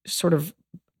sort of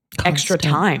extra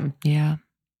time. Yeah.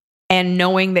 And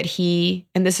knowing that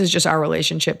and this is just our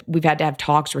relationship, we've had to have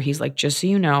talks where he's like, just so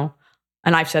you know,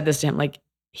 and I've said this to him, like,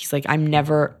 he's like, I'm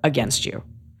never against you.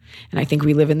 And I think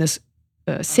we live in this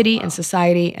city and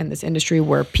society and this industry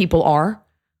where people are,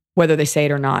 whether they say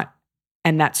it or not.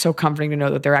 And that's so comforting to know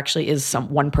that there actually is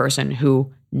one person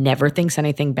who never thinks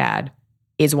anything bad,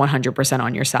 is 100%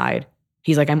 on your side.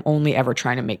 He's like, I'm only ever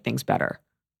trying to make things better.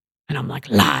 And I'm like,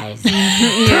 lies.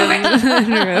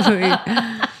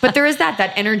 But there is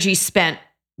that energy spent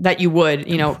that you would,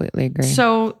 Completely agree.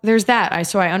 So there's that.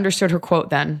 I understood her quote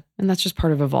then. And that's just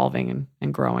part of evolving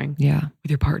and growing with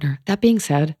your partner. That being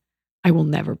said, I will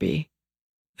never be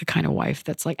the kind of wife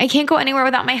that's like, I can't go anywhere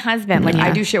without my husband. Like,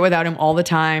 I do shit without him all the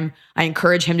time. I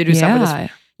encourage him to do stuff with us.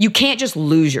 You can't just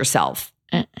lose yourself.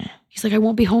 He's like, I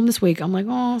won't be home this week. I'm like,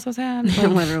 oh, so sad.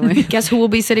 Literally. Guess who will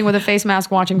be sitting with a face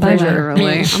mask watching Frasier?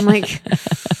 Literally. I'm like,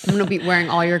 I'm going to be wearing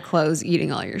all your clothes,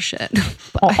 eating all your shit.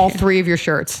 all 3 of your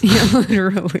shirts. Yeah,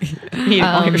 literally. Eating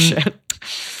all your shit.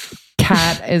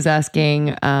 Kat is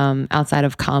asking, outside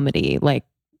of comedy, like,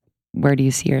 where do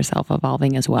you see yourself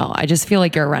evolving as well? I just feel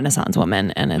like you're a Renaissance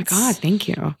woman, and it's, oh my God, thank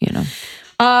you.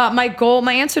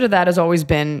 My answer to that has always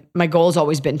been,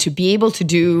 to be able to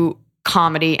do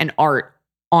comedy and art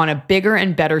on a bigger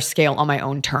and better scale on my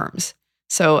own terms.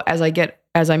 So as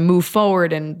I move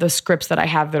forward, and the scripts that I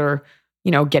have that are,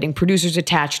 getting producers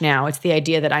attached now, it's the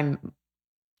idea that I'm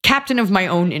captain of my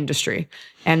own industry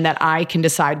and that I can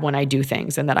decide when I do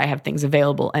things and that I have things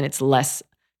available, and it's less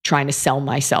trying to sell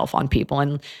myself on people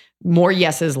and more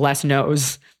yeses, less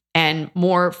nos, and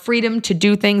more freedom to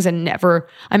do things. And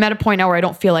I'm at a point now where I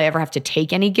don't feel I ever have to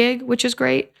take any gig, which is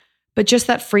great. But just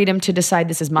that freedom to decide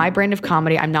this is my brand of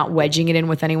comedy. I'm not wedging it in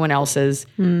with anyone else's.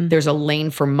 There's a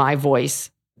lane for my voice.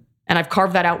 And I've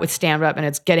carved that out with stand-up, and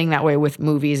it's getting that way with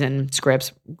movies and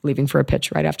scripts, leaving for a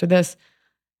pitch right after this.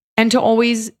 And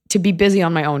to be busy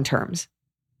on my own terms.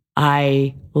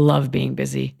 I love being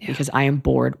busy because I am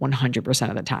bored 100%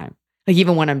 of the time. Like,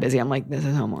 even when I'm busy, I'm like, this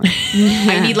is no more.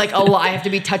 I need like a lot. I have to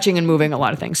be touching and moving a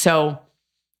lot of things. So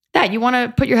that you want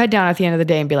to put your head down at the end of the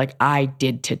day and be like, I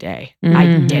did today.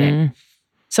 I did it.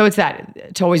 So it's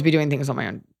that, to always be doing things on my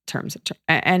own terms,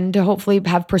 and to hopefully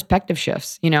have perspective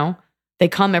shifts. They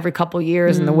come every couple of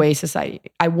years in the way society.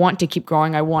 I want to keep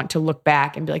growing. I want to look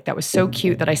back and be like, that was so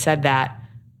cute that I said that.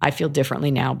 I feel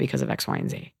differently now because of X, Y, and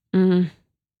Z.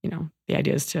 The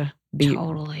idea is to be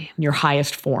in your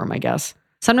highest form, I guess.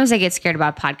 Sometimes I get scared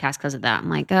about podcasts because of that. I'm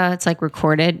like, it's like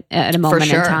recorded at a moment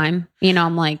in time.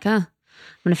 I'm like, I'm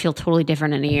going to feel totally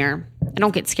different in a year. I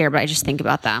don't get scared, but I just think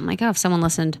about that. I'm like, oh, if someone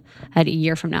listened at a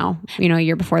year from now, a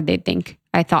year before, they'd think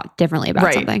I thought differently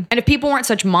about something. And if people weren't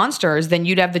such monsters, then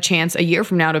you'd have the chance a year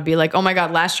from now to be like, oh my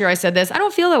God, last year I said this. I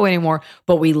don't feel that way anymore.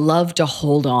 But we love to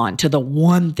hold on to the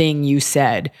one thing you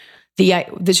said.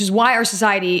 This is why our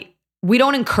society, we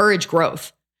don't encourage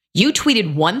growth. You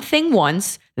tweeted one thing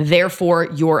once, therefore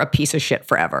you're a piece of shit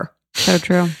forever. So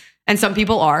true. And some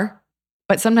people are,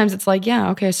 but sometimes it's like, yeah,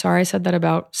 okay, sorry, I said that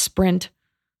about Sprint.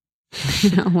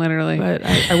 Literally. But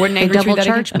I wouldn't They angry double tweet that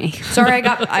charged again. me. Sorry,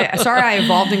 I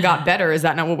evolved and got better. Is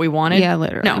that not what we wanted? Yeah,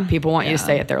 literally. No, people want you to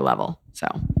stay at their level. So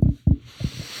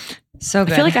So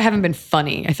good. I feel like I haven't been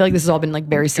funny. I feel like this has all been like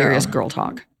very serious girl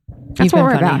talk. That's You've what been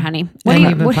we're funny. about, honey. And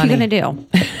you've been What are you funny. going to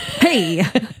do? Hey.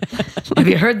 Have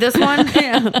you heard this one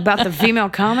about the female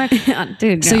comic?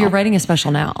 Dude, So no. you're writing a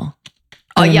special now.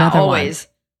 Oh yeah, Another one. always.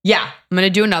 Yeah, I'm gonna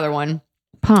do another one.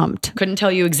 pumped. Couldn't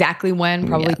tell you exactly when.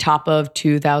 Probably top of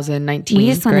 2019. We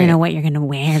just want to Great. know what you're going to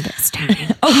wear this time.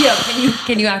 Oh yeah,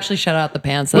 can you actually shout out the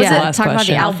pants? That's Yeah, the last talk about the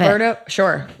question. outfit. Alberta,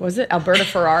 sure. Was it Alberta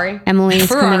Ferrari? Emily's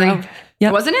coming Ferrari. up.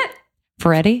 Yep. Wasn't it?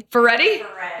 Ferretti? Ferretti?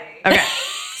 Okay.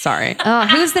 Sorry. Oh,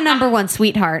 who's the number one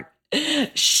sweetheart?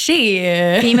 She.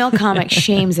 Female comic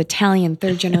shames Italian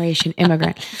third generation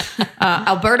immigrant.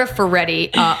 Alberta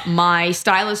Ferretti. My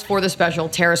stylist for the special,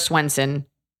 Tara Swenson.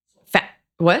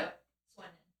 What?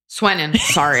 Swennon.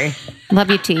 Sorry. Love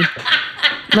you, T.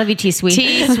 Love you, T, sweet.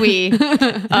 T Sweet.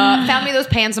 Found me those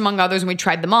pants among others and we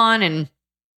tried them on. And,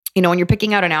 when you're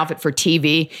picking out an outfit for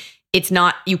TV,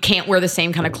 you can't wear the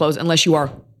same kind of clothes unless you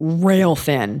are rail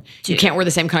thin. You can't wear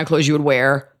the same kind of clothes you would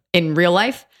wear in real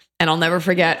life. And I'll never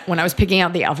forget when I was picking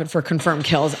out the outfit for Confirmed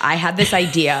Kills, I had this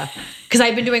idea because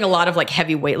I've been doing a lot of like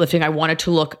heavy weightlifting. I wanted to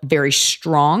look very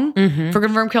strong for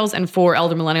Confirmed Kills, and for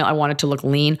Elder Millennial, I wanted to look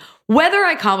lean. Whether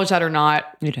I accomplished that or not,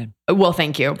 You did. well,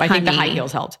 thank you. I think the high Honey.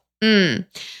 heels helped.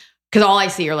 Because all I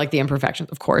see are like the imperfections,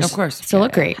 of course. Of course. Still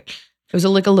look great. It was a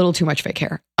little too much fake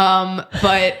hair. But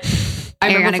I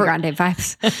Ariana remember Grande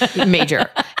vibes. major.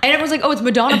 And everyone's like, oh, it's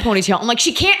Madonna ponytail. I'm like,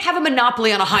 she can't have a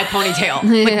monopoly on a high ponytail.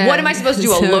 Like, what am I supposed to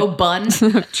do? A low bun?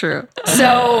 True.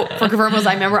 So for Confirmed Kills,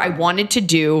 I remember I wanted to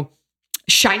do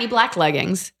shiny black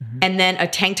leggings and then a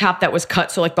tank top that was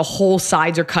cut. So like the whole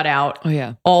sides are cut out. Oh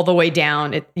yeah. All the way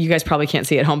down. You guys probably can't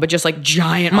see it at home, but just like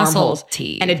giant Muscle armholes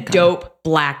tee and a kind of. dope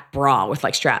black bra with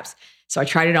like straps. So I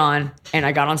tried it on and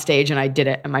I got on stage and I did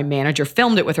it. And my manager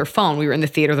filmed it with her phone. We were in the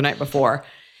theater the night before.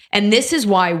 And this is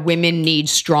why women need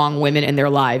strong women in their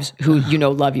lives who,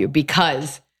 love you,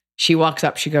 because she walks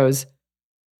up, she goes,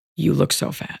 you look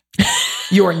so fat.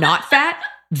 You're not fat.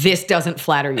 This doesn't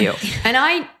flatter you.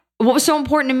 And what was so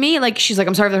important to me, like, she's like,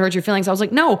 I'm sorry if that hurt your feelings. I was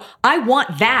like, no, I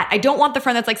want that. I don't want the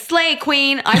friend that's like, slay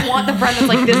queen. I want the friend that's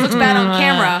like, this looks bad on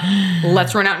camera.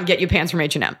 Let's run out and get you pants from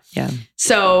H&M. Yeah.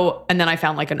 So, and then I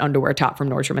found like an underwear top from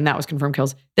Nordstrom and that was Confirmed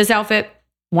Kills. This outfit,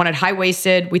 wanted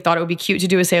high-waisted. We thought it would be cute to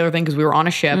do a sailor thing because we were on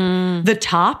a ship. The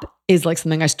top is like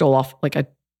something I stole off like a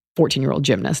 14-year-old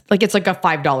gymnast. Like it's like a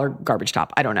 $5 garbage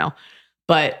top. I don't know.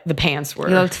 But the pants were.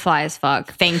 You looked fly as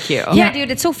fuck. Thank you. Yeah,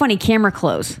 dude, it's so funny. Camera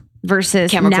clothes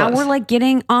versus Camera now clothes. we're like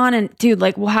getting on and dude,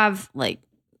 like we'll have like,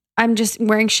 I'm just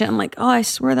wearing shit. I'm like, oh, I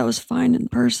swear that was fine in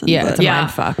person. Yeah, but it's a Yeah.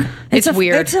 mind fuck. It's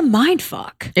weird. It's a mind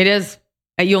fuck. It is.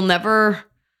 You'll never.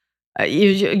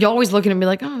 You're always looking at me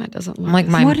like, oh, that doesn't look. I'm like,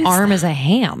 my What is arm is a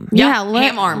ham. Yeah, li-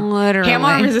 ham arm. Literally. Ham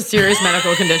arm is a serious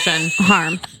medical condition.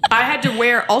 harm. I had to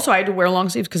wear long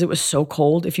sleeves because it was so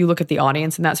cold. If you look at the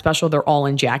audience in that special, they're all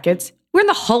in jackets. We're in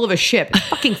the hull of a ship. It's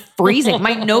fucking freezing.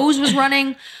 My nose was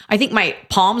running. I think my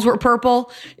palms were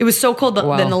purple. It was so cold that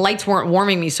Wow. then the lights weren't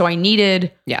warming me. So I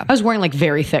was wearing like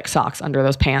very thick socks under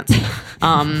those pants.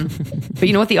 But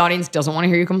you know what the audience doesn't want to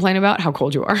hear you complain about? How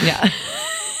cold you are. Yeah.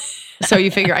 So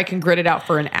you figure I can grit it out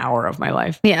for an hour of my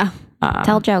life. Yeah.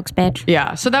 Tell jokes, bitch.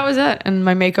 Yeah. So that was it. And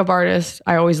my makeup artist,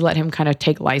 I always let him kind of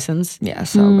take license. Yeah,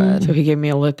 so good. So he gave me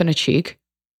a lip and a cheek.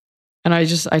 And I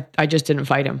just didn't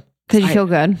fight him. Because you feel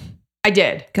good. I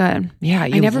did. Good. Yeah,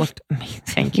 you never- looked amazing.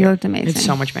 Thank You you. looked I amazing. did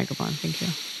so much makeup on. Thank you.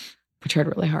 I tried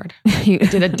really hard. You-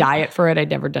 Did a diet for it. I'd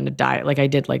never done a diet. Like I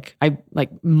did I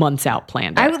months out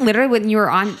planned it. I would literally, when you were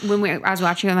on, I was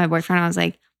watching with my boyfriend, I was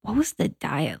like, what was the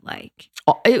diet like?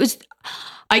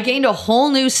 I gained a whole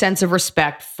new sense of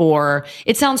respect for,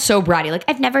 it sounds so bratty. Like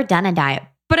I've never done a diet,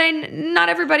 but not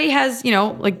everybody has,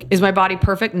 like, is my body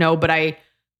perfect? No, but I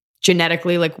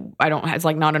genetically, like it's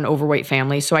like not an overweight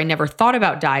family. So I never thought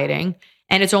about dieting.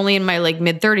 And it's only in my like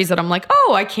mid 30s that I'm like,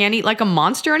 oh, I can't eat like a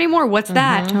monster anymore. What's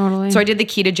that? Totally. So I did the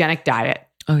ketogenic diet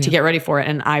Oh, yeah. to get ready for it.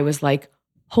 And I was like,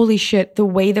 holy shit, the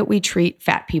way that we treat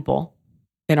fat people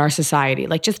in our society,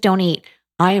 like just don't eat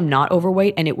I am not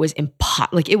overweight, and it was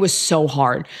like it was so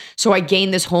hard. So I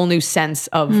gained this whole new sense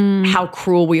of how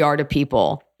cruel we are to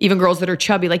people, even girls that are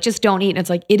chubby. Like, just don't eat. And it's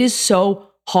like, it is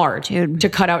so hard to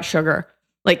cut out sugar.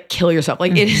 Like, kill yourself.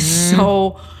 Like, it is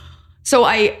so. So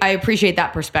I appreciate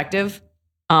that perspective,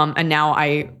 and now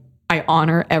I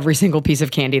honor every single piece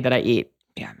of candy that I eat.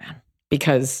 Yeah, man.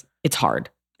 Because it's hard.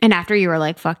 And after you were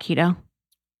like, fuck keto.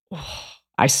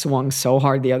 I swung so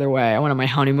hard the other way. I went on my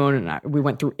honeymoon and we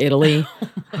went through Italy.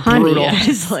 Brutal.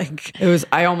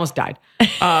 I almost died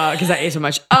because I ate so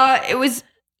much.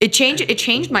 It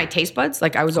changed my taste buds.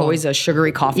 Like, I was always a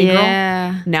sugary coffee girl.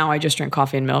 Now I just drink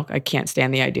coffee and milk. I can't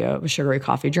stand the idea of a sugary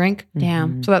coffee drink.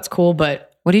 Damn. So that's cool.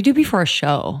 But what do you do before a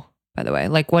show, by the way?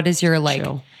 Like, what is your like?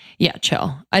 Chill. Yeah,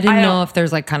 chill. I didn't know if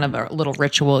there's like kind of a little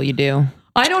ritual you do.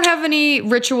 I don't have any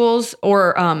rituals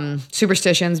or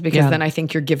superstitions because then I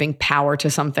think you're giving power to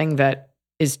something that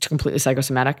is completely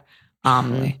psychosomatic.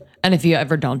 And if you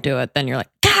ever don't do it, then you're like,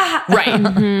 right.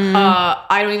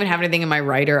 I don't even have anything in my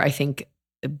writer. I think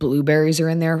blueberries are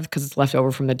in there because it's left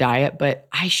over from the diet, but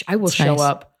I will show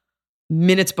up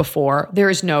minutes before. There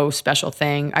is no special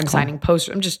thing. I'm signing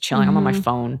posters. I'm just chilling. I'm on my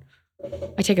phone.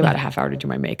 I take about a half hour to do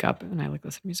my makeup and I like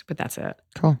listen to music, but that's it.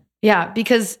 Cool. Yeah,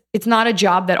 because it's not a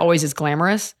job that always is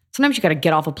glamorous. Sometimes you got to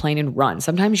get off a plane and run.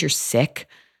 Sometimes you're sick.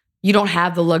 You don't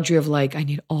have the luxury of like, I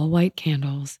need all white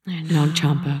candles, non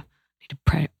champa. I need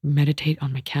to meditate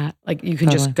on my cat. Like, you can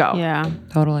just go. Yeah.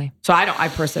 Totally. So I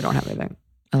personally don't have anything.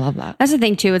 I love that. That's the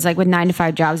thing too. It's like with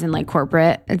 9-to-5 jobs in like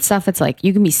corporate and stuff, it's like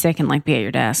you can be sick and like be at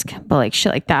your desk, but like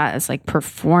shit like that is like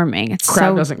performing. It's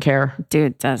Crowd doesn't care.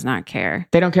 Dude does not care.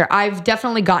 They don't care. I've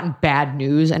definitely gotten bad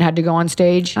news and had to go on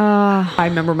stage. I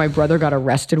remember my brother got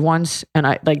arrested once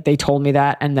and they told me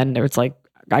that. And then it's like,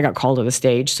 I got called to the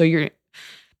stage. So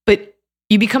but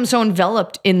you become so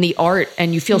enveloped in the art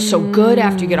and you feel so good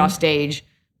after you get off stage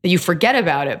that you forget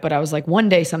about it. But I was like, one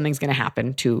day something's going to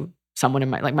happen to someone in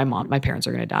my parents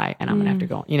are going to die and I'm going to have to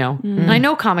go, and I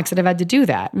know comics that have had to do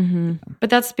that, but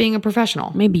that's being a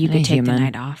professional. Maybe you could take the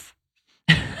night off.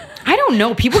 I don't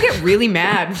know. People get really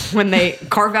mad when they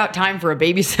carve out time for a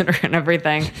babysitter and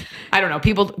everything. I don't know.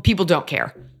 People don't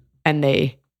care and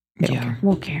they don't care.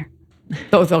 We'll care.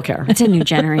 They'll care. It's a new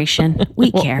generation.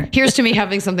 We care. Here's to me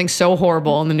having something so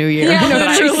horrible in the new year.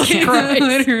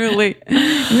 Literally.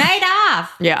 Night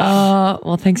off. Yeah.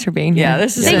 Well, thanks for being here. Yeah,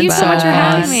 this is Thank you so much for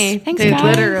having us. me. Thanks, Dude, guys.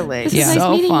 literally. This Yeah. is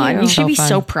so So fun. fun. You should So be fun.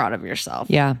 so proud of yourself.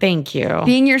 Yeah. Thank you.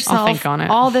 Being I'll yourself think on it.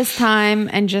 all this time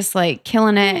and just like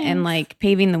killing it and like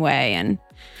paving the way. And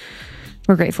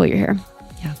we're grateful you're here.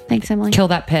 Yeah. Thanks, Emily. Kill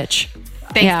that pitch.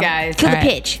 Thanks, guys. Kill All the right.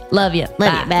 pitch. Love you.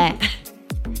 Love you. Bye.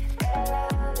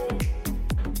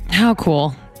 How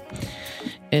cool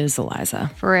is Eliza?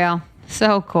 For real.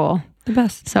 So cool. The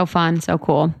best. So fun. So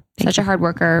cool. Such a hard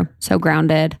worker. So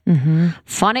grounded.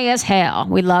 Funny as hell.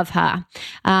 We love her.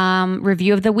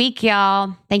 Review of the week,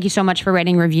 y'all. Thank you so much for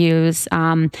writing reviews.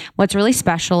 What's really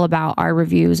special about our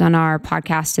reviews on our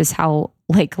podcast is how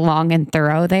like long and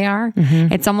thorough they are.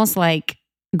 It's almost like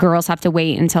girls have to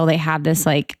wait until they have this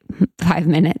like 5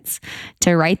 minutes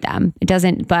to write them. It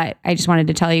doesn't, but I just wanted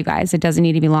to tell you guys, it doesn't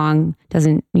need to be long,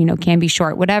 doesn't, can be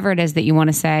short, whatever it is that you want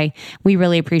to say. We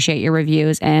really appreciate your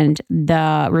reviews, and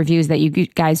the reviews that you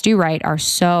guys do write are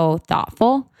so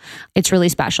thoughtful. It's really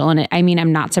special. And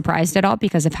I'm not surprised at all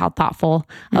because of how thoughtful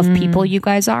of people you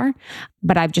guys are,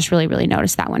 but I've just really, really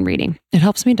noticed that when reading. It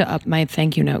helps me to up my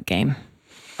thank you note game.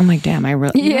 I'm like, damn, I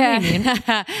really, you know what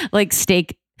I mean?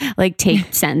 like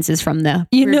take sentences from the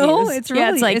know, reviews. it's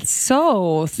really, it's like it's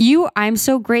so I'm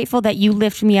so grateful that you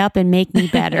lift me up and make me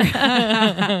better.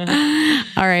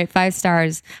 All right, 5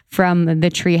 stars from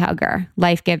the Tree Hugger.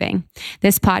 Life-giving.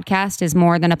 This podcast is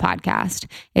more than a podcast.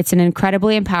 It's an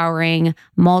incredibly empowering,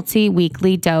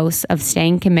 multi-weekly dose of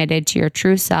staying committed to your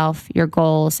true self, your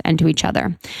goals, and to each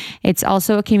other. It's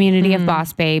also a community of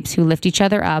boss babes who lift each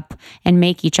other up and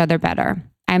make each other better.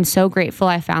 I'm so grateful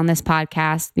I found this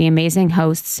podcast, the amazing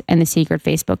hosts, and the secret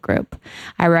Facebook group.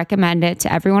 I recommend it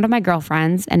to every one of my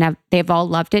girlfriends, and they've all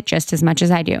loved it just as much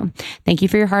as I do. Thank you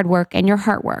for your hard work and your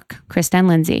heart work. Krista and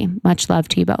Lindsay, much love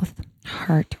to you both.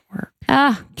 hard work.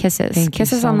 Kisses. Thank you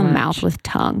Kisses so on the much. mouth with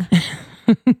tongue.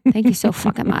 Thank you so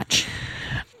fucking much.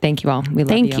 Thank you all. We love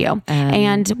Thank you.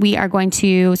 And we are going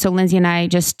to, so Lindsay and I,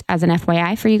 just as an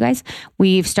FYI for you guys,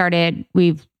 we've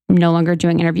no longer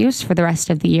doing interviews for the rest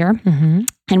of the year.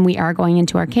 And we are going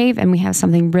into our cave, and we have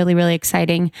something really, really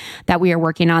exciting that we are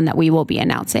working on that we will be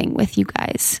announcing with you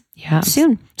guys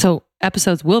soon. So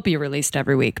episodes will be released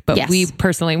every week, but Yes. we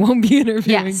personally won't be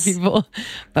interviewing Yes. people.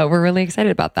 But we're really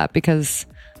excited about that because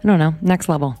I don't know, next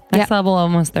level. Next level,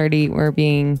 almost 30. We're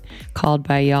being called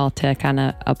by y'all to kind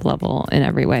of up level in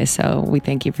every way. So we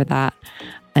thank you for that.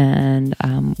 And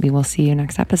we will see you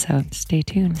next episode. Stay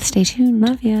tuned. Stay tuned.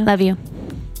 Love you. Love you.